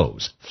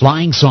 UFOs,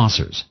 flying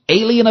saucers,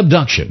 alien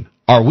abduction.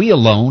 Are we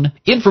alone?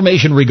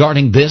 Information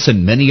regarding this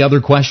and many other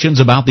questions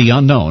about the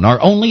unknown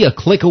are only a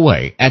click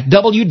away at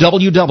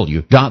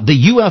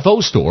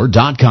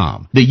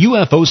www.theufostore.com.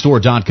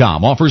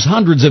 TheUFOstore.com offers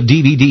hundreds of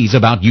DVDs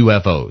about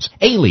UFOs,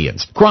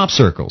 aliens, crop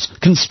circles,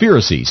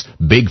 conspiracies,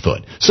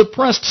 Bigfoot,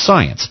 suppressed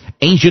science,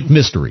 ancient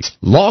mysteries.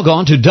 Log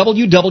on to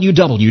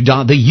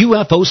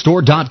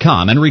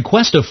www.theufostore.com and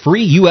request a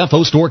free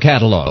UFO Store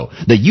catalog.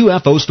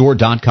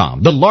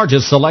 TheUFOstore.com, the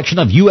largest selection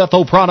of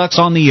UFO products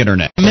on the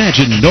internet.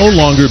 Imagine no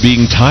longer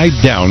being tied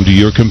down to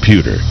your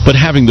computer, but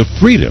having the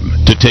freedom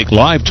to take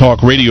live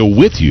talk radio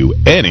with you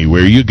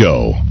anywhere you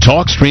go.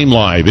 TalkStream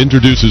Live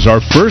introduces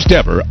our first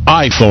ever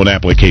iPhone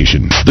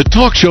application. The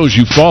talk shows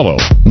you follow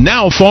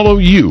now follow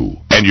you,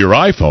 and your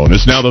iPhone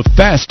is now the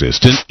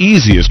fastest and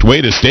easiest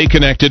way to stay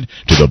connected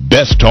to the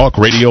best talk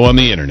radio on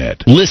the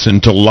internet.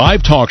 Listen to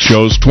live talk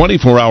shows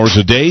 24 hours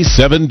a day,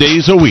 7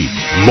 days a week.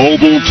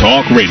 Mobile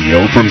talk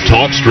radio from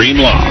TalkStream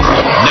Live,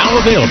 now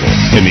available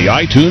in the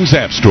iTunes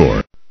App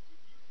Store.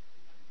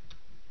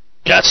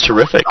 That's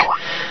terrific.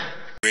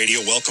 Radio,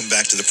 welcome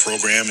back to the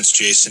program. It's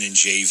Jason and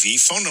JV.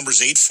 Phone number is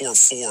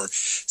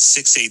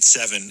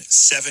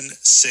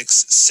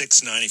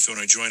 844-687-7669 if you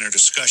want to join our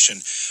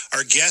discussion.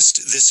 Our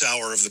guest this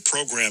hour of the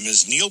program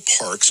is Neil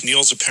Parks.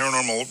 Neil's a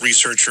paranormal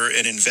researcher,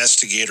 an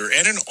investigator,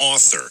 and an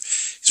author.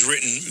 He's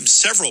written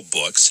several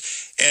books.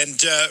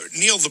 And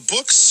Neil,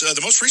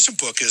 the most recent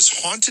book is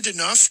Haunted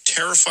Enough,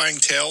 Terrifying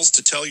Tales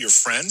to Tell Your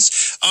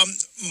Friends.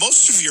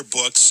 Most of your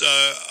books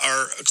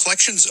are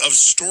collections of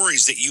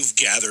stories that you've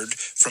gathered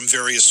from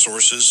various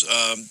sources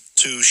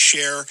to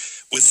share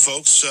with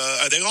folks.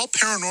 Are they all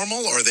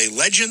paranormal? Or are they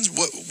legends?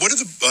 What do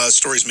the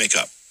stories make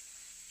up?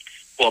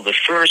 Well, the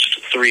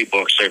first 3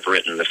 books I've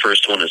written, the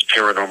first one is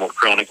Paranormal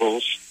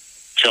Chronicles,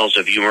 Tales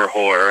of Humor,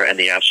 Horror, and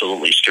the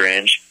Absolutely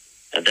Strange.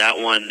 And that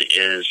one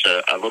is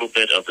a little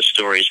bit of the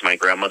stories my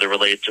grandmother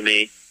related to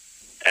me,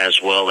 as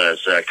well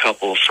as a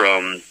couple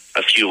from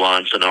a few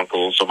aunts and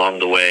uncles along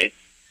the way,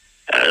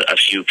 a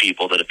few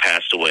people that have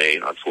passed away,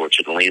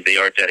 unfortunately. They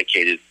are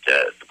dedicated,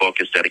 the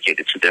book is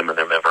dedicated to them and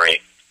their memory.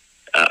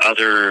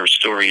 Other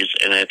stories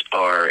in it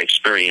are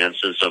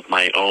experiences of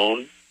my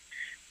own,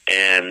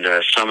 and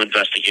some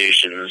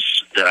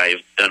investigations that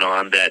I've been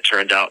on that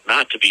turned out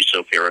not to be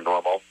so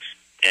paranormal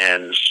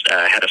and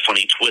had a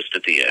funny twist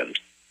at the end.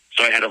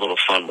 So I had a little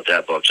fun with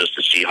that book just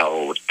to see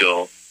how it would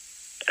go.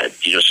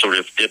 Sort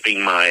of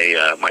dipping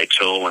my my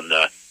toe in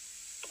the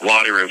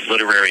water of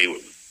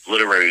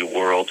literary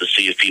world to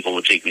see if people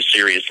would take me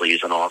seriously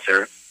as an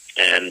author.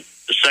 And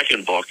the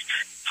second book,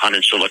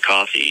 Haunted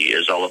Chillicothe,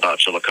 is all about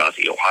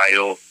Chillicothe,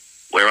 Ohio,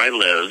 where I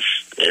live.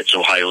 It's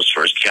Ohio's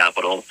first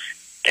capital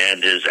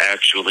and is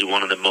actually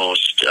one of the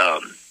most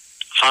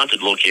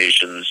haunted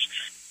locations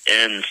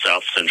in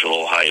South Central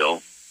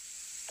Ohio.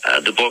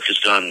 The book has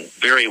done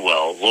very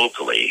well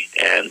locally,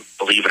 and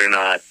believe it or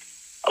not,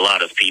 a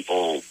lot of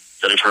people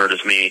that have heard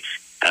of me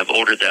have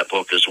ordered that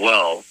book as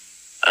well,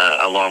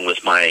 along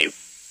with my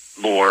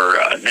more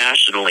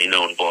nationally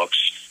known books,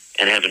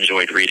 and have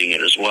enjoyed reading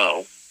it as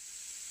well.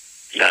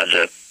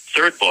 The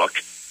third book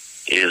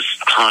is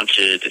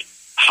Haunted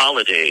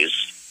Holidays,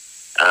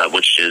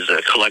 which is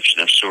a collection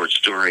of short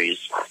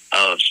stories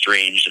of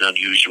strange and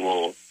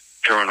unusual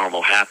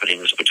paranormal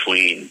happenings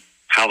between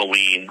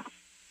Halloween,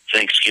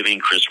 Thanksgiving,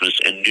 Christmas,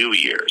 and New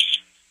Year's.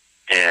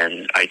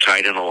 And I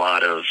tied in a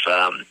lot of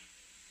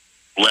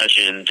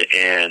legend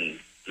and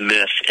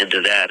myth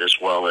into that, as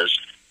well as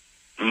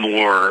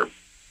more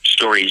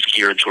stories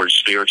geared towards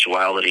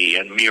spirituality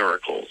and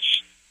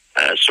miracles,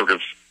 sort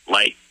of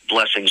like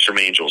blessings from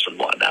angels and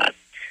whatnot.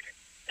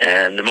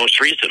 And the most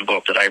recent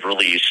book that I've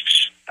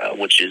released,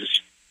 which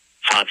is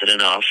Haunted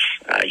Enough,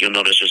 you'll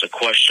notice there's a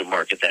question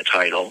mark at that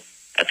title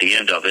at the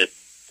end of it.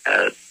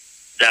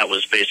 That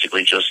was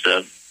basically just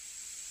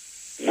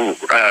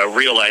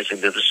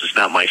realizing that this is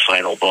not my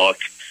final book.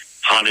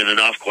 Haunted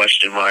Enough,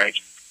 question mark.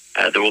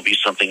 There will be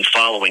something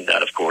following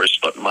that, of course,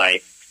 but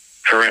my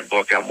current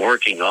book I'm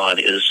working on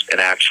is an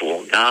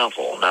actual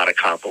novel, not a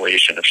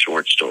compilation of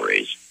short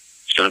stories.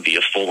 It's going to be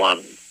a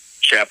full-on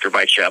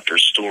chapter-by-chapter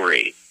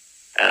story,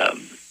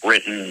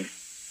 written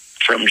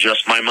from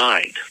just my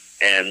mind,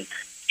 and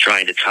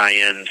trying to tie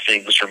in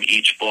things from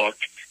each book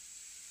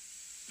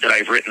that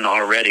I've written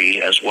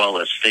already, as well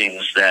as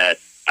things that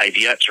I've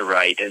yet to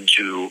write,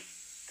 into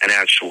an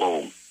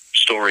actual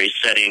story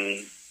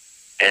setting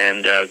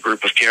and a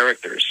group of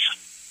characters.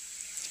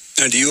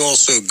 Now, do you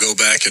also go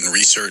back and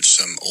research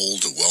some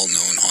old,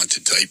 well-known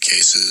haunted type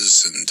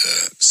cases and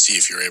see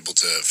if you're able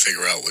to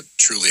figure out what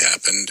truly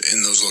happened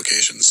in those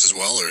locations as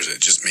well, or is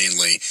it just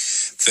mainly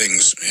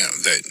things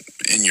that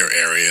in your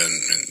area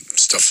and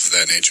stuff of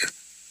that nature?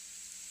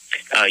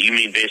 You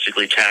mean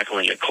basically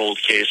tackling a cold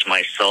case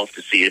myself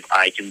to see if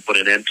I can put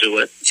an end to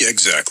it? Yeah,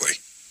 exactly.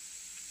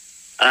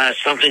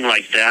 Something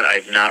like that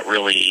I've not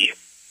really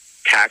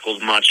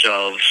tackled much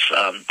of,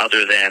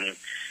 other than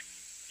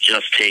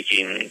just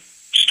taking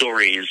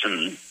stories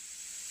and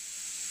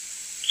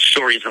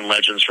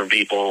legends from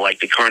people like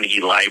the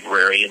Carnegie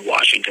Library in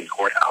Washington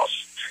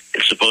Courthouse.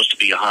 It's supposed to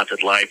be a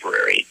haunted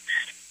library,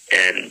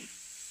 and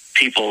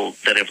people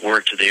that have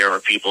worked there or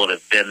people that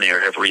have been there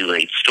have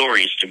relayed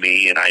stories to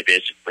me, and I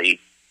basically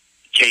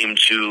came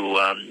to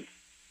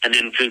an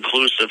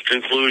inconclusive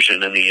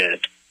conclusion in the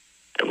end.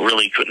 I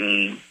really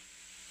couldn't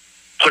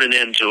put an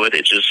end to it.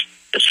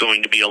 It's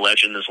going to be a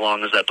legend as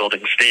long as that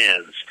building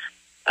stands.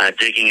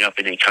 Digging up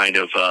any kind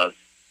of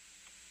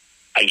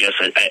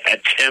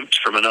attempt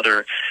from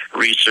another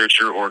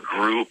researcher or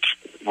group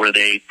where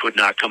they could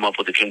not come up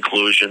with a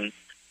conclusion,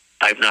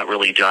 I've not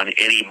really done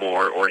any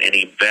more or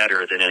any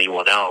better than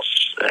anyone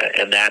else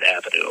in that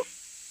avenue.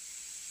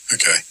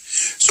 Okay.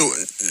 So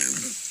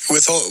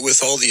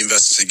with all the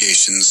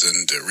investigations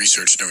and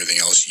research and everything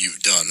else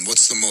you've done,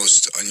 what's the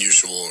most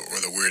unusual or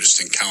the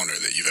weirdest encounter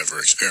that you've ever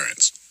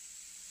experienced?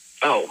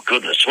 Oh,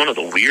 goodness. One of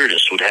the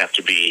weirdest would have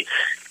to be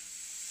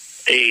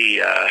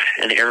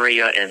an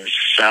area in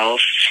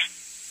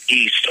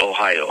southeast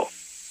Ohio.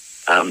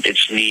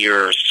 It's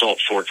near Salt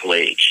Fork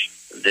Lake.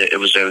 It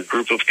was a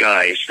group of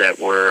guys that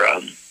were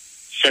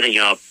setting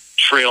up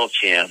trail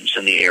cams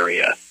in the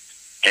area,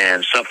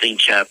 and something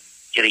kept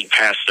getting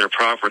past their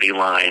property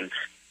line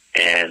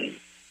and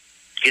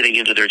getting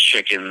into their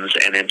chickens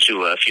and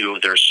into a few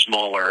of their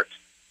smaller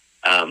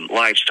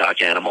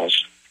livestock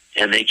animals.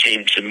 And they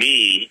came to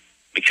me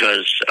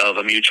because of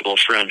a mutual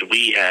friend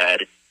we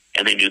had,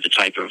 and they knew the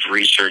type of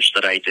research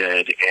that I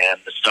did and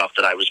the stuff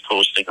that I was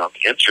posting on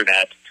the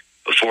internet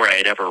before I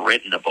had ever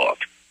written a book.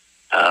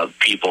 A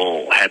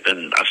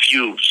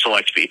few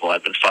select people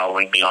had been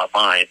following me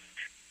online,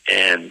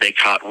 and they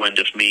caught wind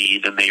of me.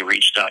 Then they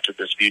reached out to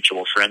this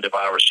mutual friend of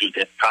ours who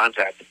then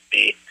contacted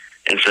me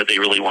and said they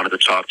really wanted to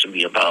talk to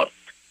me about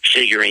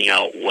figuring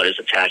out what is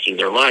attacking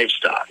their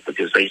livestock,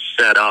 because they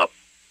set up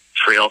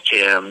trail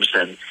cams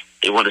and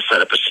they want to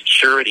set up a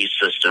security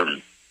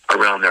system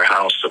around their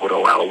house that would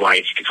allow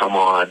lights to come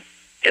on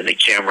and the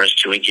cameras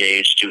to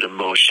engage due to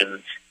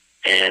motion.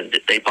 And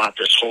they bought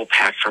this whole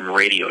pack from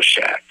Radio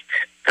Shack.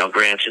 Now,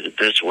 granted,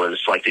 this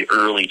was like the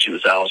early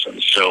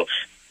 2000s, so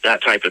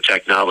that type of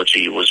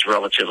technology was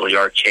relatively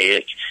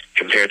archaic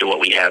compared to what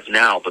we have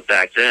now. But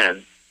back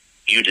then,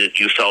 you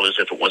felt as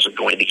if it wasn't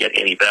going to get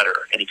any better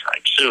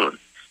anytime soon.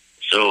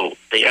 So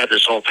they had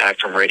this whole pack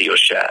from Radio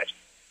Shack.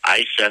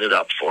 I set it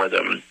up for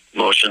them.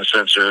 Motion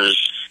sensors,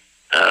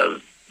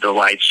 the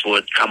lights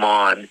would come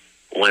on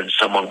when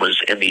someone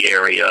was in the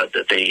area,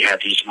 that they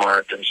had these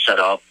marked and set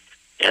up,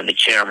 and the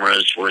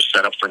cameras were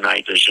set up for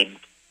night vision,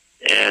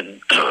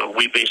 and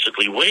we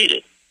basically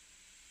waited.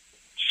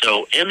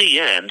 So in the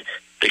end,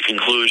 the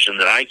conclusion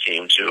that I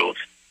came to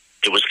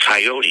it was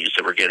coyotes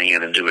that were getting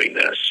in and doing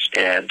this.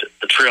 And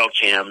the trail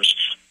cams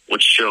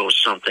would show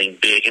something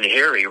big and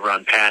hairy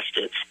run past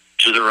it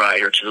to the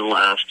right or to the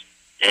left,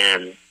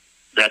 and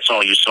that's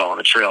all you saw on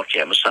the trail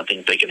cam was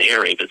something big and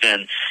hairy. But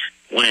then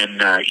when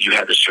you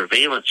had the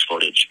surveillance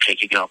footage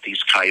picking up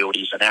these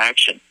coyotes in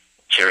action,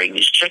 tearing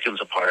these chickens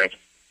apart,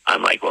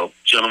 I'm like, well,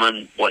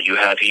 gentlemen, what you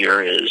have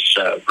here is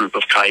a group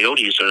of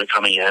coyotes that are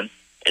coming in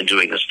and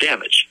doing this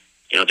damage.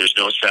 You know, there's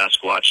no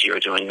Sasquatch here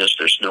doing this.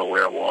 There's no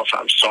werewolf.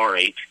 I'm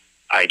sorry.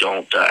 I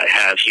don't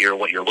have here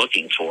what you're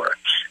looking for.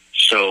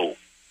 So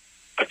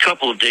a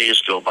couple of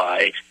days go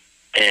by,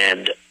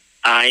 and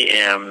I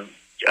am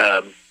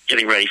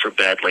getting ready for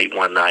bed late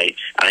one night,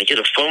 and I get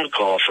a phone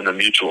call from a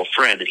mutual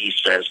friend, and he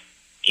says,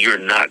 "You're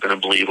not going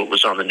to believe what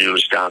was on the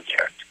news down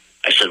there."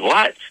 I said,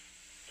 "What?"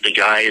 The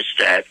guys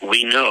that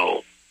we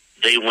know,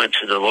 they went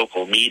to the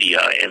local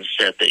media and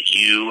said that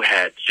you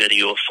had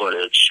video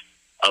footage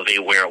of a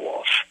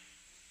werewolf.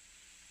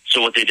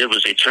 So what they did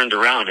was they turned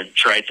around and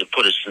tried to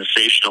put a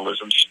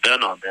sensationalism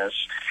spin on this,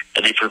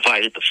 and they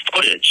provided the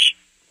footage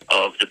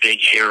of the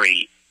big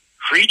hairy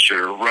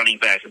creature running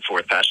back and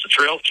forth past the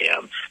trail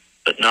cam,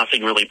 but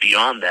nothing really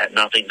beyond that,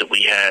 nothing that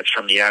we had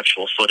from the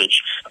actual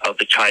footage of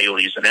the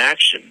coyotes in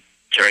action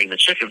tearing the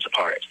chickens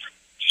apart.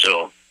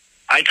 So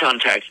I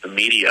contacted the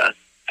media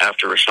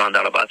after I found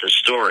out about this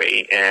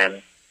story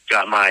and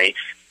got my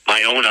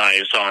own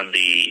eyes on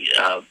the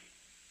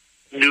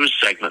news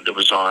segment that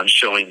was on,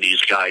 showing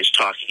these guys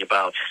talking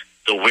about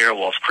the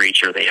werewolf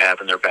creature they have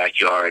in their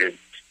backyard, and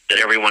that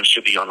everyone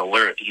should be on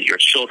alert. Your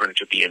children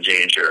could be in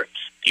danger.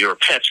 Your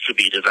pets could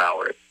be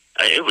devoured.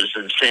 It was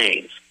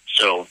insane.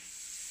 So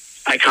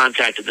I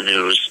contacted the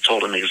news,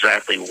 told them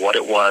exactly what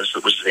it was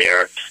that was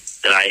there,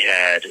 that I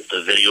had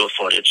the video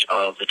footage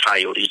of the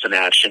coyotes in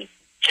action,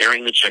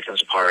 tearing the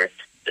chickens apart,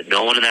 that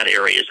no one in that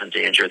area is in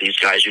danger. These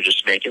guys are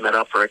just making that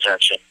up for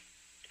attention.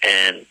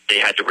 And they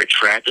had to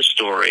retract the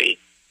story,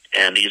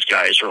 and these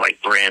guys are like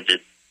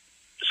branded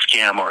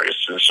scam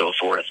artists and so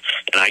forth.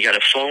 And I got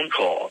a phone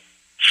call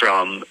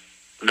from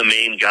the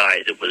main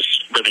guy that was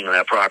living on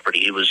that property.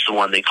 He was the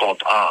one they called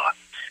Pa.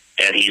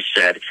 And he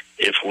said,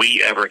 "If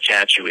we ever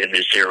catch you in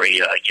this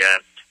area again,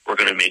 we're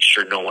going to make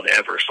sure no one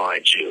ever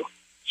finds you."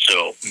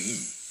 So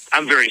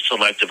I'm very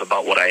selective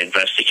about what I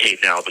investigate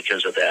now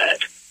because of that.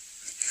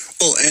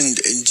 Well, and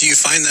do you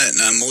find that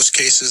in most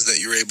cases that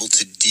you're able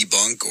to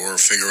debunk or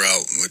figure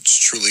out what's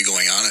truly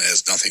going on? It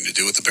has nothing to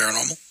do with the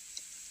paranormal?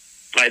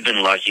 I've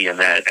been lucky in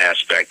that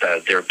aspect.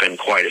 There have been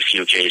quite a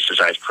few cases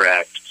I've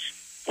cracked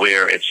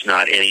where it's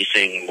not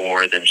anything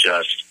more than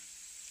just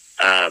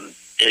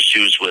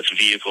issues with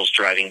vehicles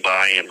driving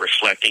by and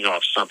reflecting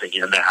off something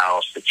in the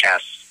house that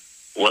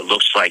casts what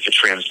looks like a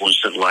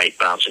translucent light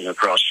bouncing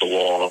across the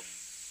wall,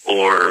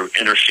 or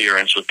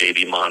interference with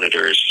baby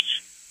monitors.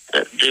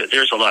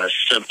 There's a lot of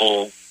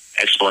simple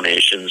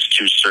explanations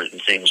to certain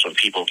things when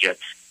people get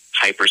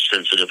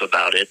hypersensitive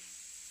about it.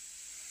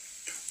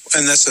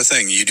 And that's the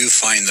thing. You do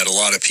find that a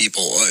lot of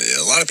people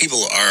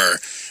are,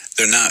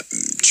 they're not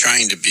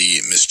trying to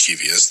be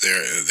mischievous.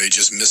 They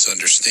just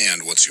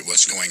misunderstand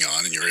what's going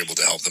on, and you're able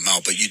to help them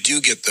out. But you do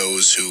get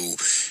those who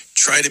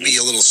try to be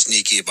a little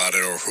sneaky about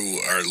it, or who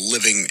are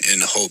living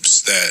in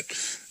hopes that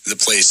the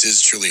place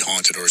is truly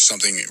haunted or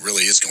something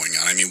really is going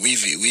on. I mean,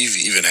 we've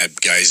even had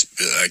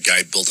a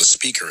guy build a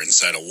speaker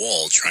inside a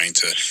wall trying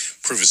to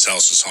prove his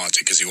house was haunted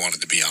because he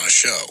wanted to be on a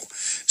show.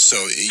 So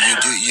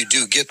you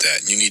do get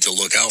that, and you need to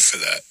look out for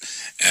that.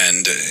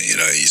 And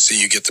so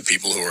you get the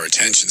people who are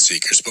attention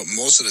seekers, but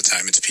most of the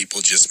time it's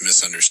people just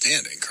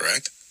misunderstanding.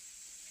 Correct?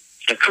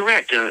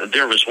 Correct.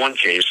 There was one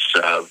case.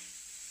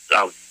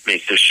 I'll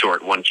make this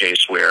short. One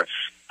case where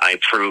I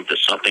proved that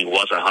something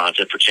wasn't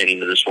haunted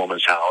pertaining to this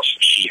woman's house.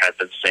 She had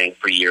been saying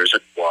for years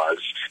it was,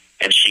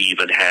 and she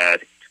even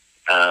had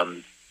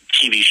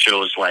TV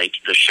shows like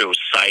the show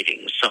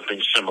Sightings,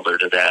 something similar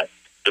to that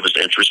was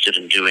interested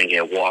in doing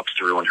a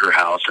walkthrough in her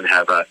house and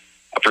have a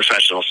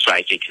professional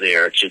psychic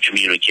there to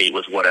communicate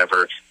with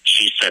whatever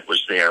she said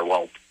was there.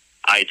 Well,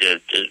 I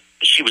did.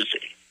 She was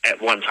at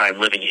one time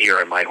living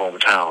here in my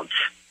hometown,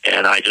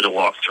 and I did a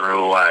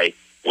walkthrough. I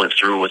went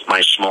through with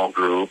my small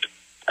group,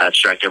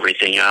 checked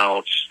everything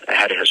out. I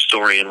had a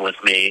historian with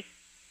me,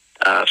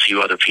 a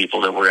few other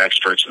people that were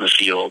experts in the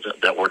field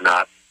that were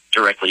not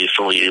directly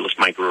affiliated with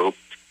my group,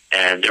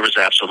 and there was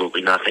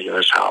absolutely nothing in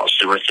this house.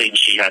 There were things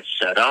she had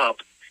set up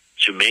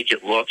to make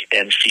it look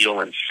and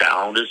feel and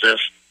sound as if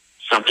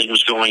something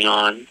was going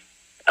on,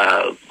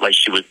 like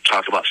she would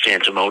talk about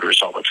phantom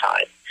odors all the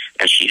time,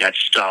 and she had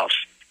stuff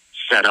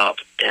set up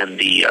in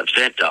the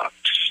vent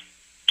ducts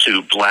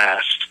to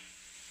blast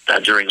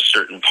during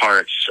certain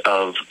parts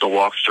of the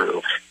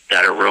walkthrough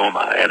that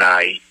aroma. And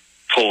I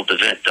pulled the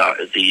vent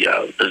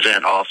the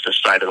vent off the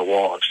side of the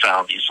wall and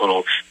found these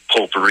little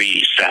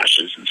potpourri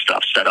sashes and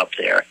stuff set up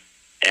there.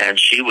 And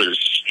she was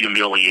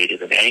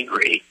humiliated and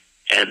angry,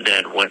 and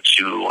then went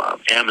to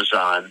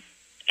Amazon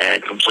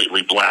and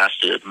completely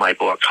blasted my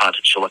book,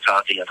 Haunted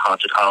Chillicothe and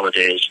Haunted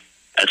Holidays,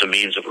 as a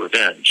means of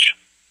revenge.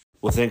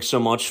 Well, thanks so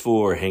much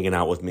for hanging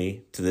out with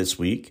me to this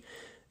week.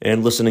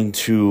 and listening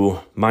to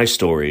my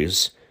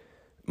stories,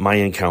 my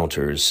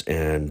encounters,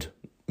 and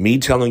me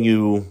telling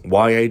you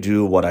why I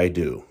do what I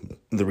do,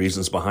 the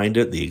reasons behind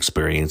it, the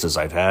experiences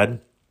I've had.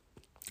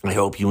 I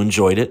hope you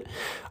enjoyed it.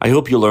 I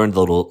hope you learned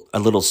a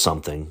little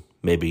something.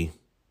 Maybe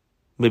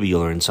you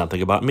learned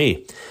something about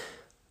me.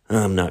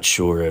 I'm not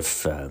sure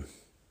if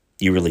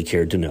you really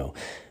cared to know,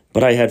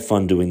 but I had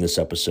fun doing this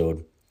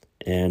episode,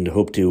 and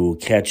hope to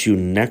catch you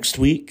next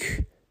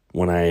week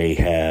when I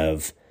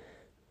have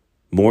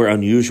more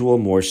unusual,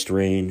 more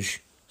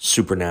strange,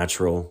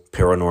 supernatural,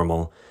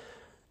 paranormal,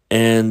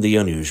 and the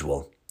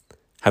unusual.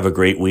 Have a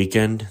great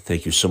weekend.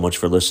 Thank you so much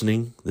for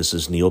listening. This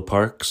is Neil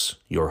Parks,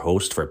 your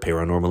host for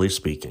Paranormally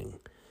Speaking,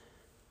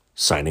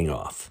 signing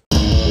off.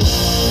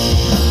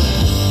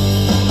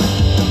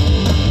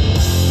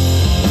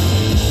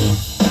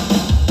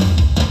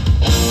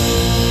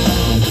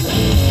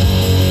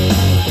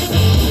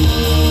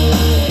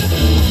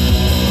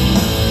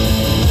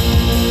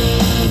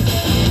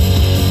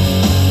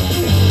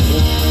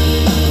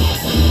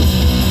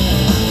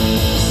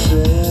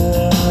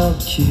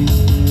 You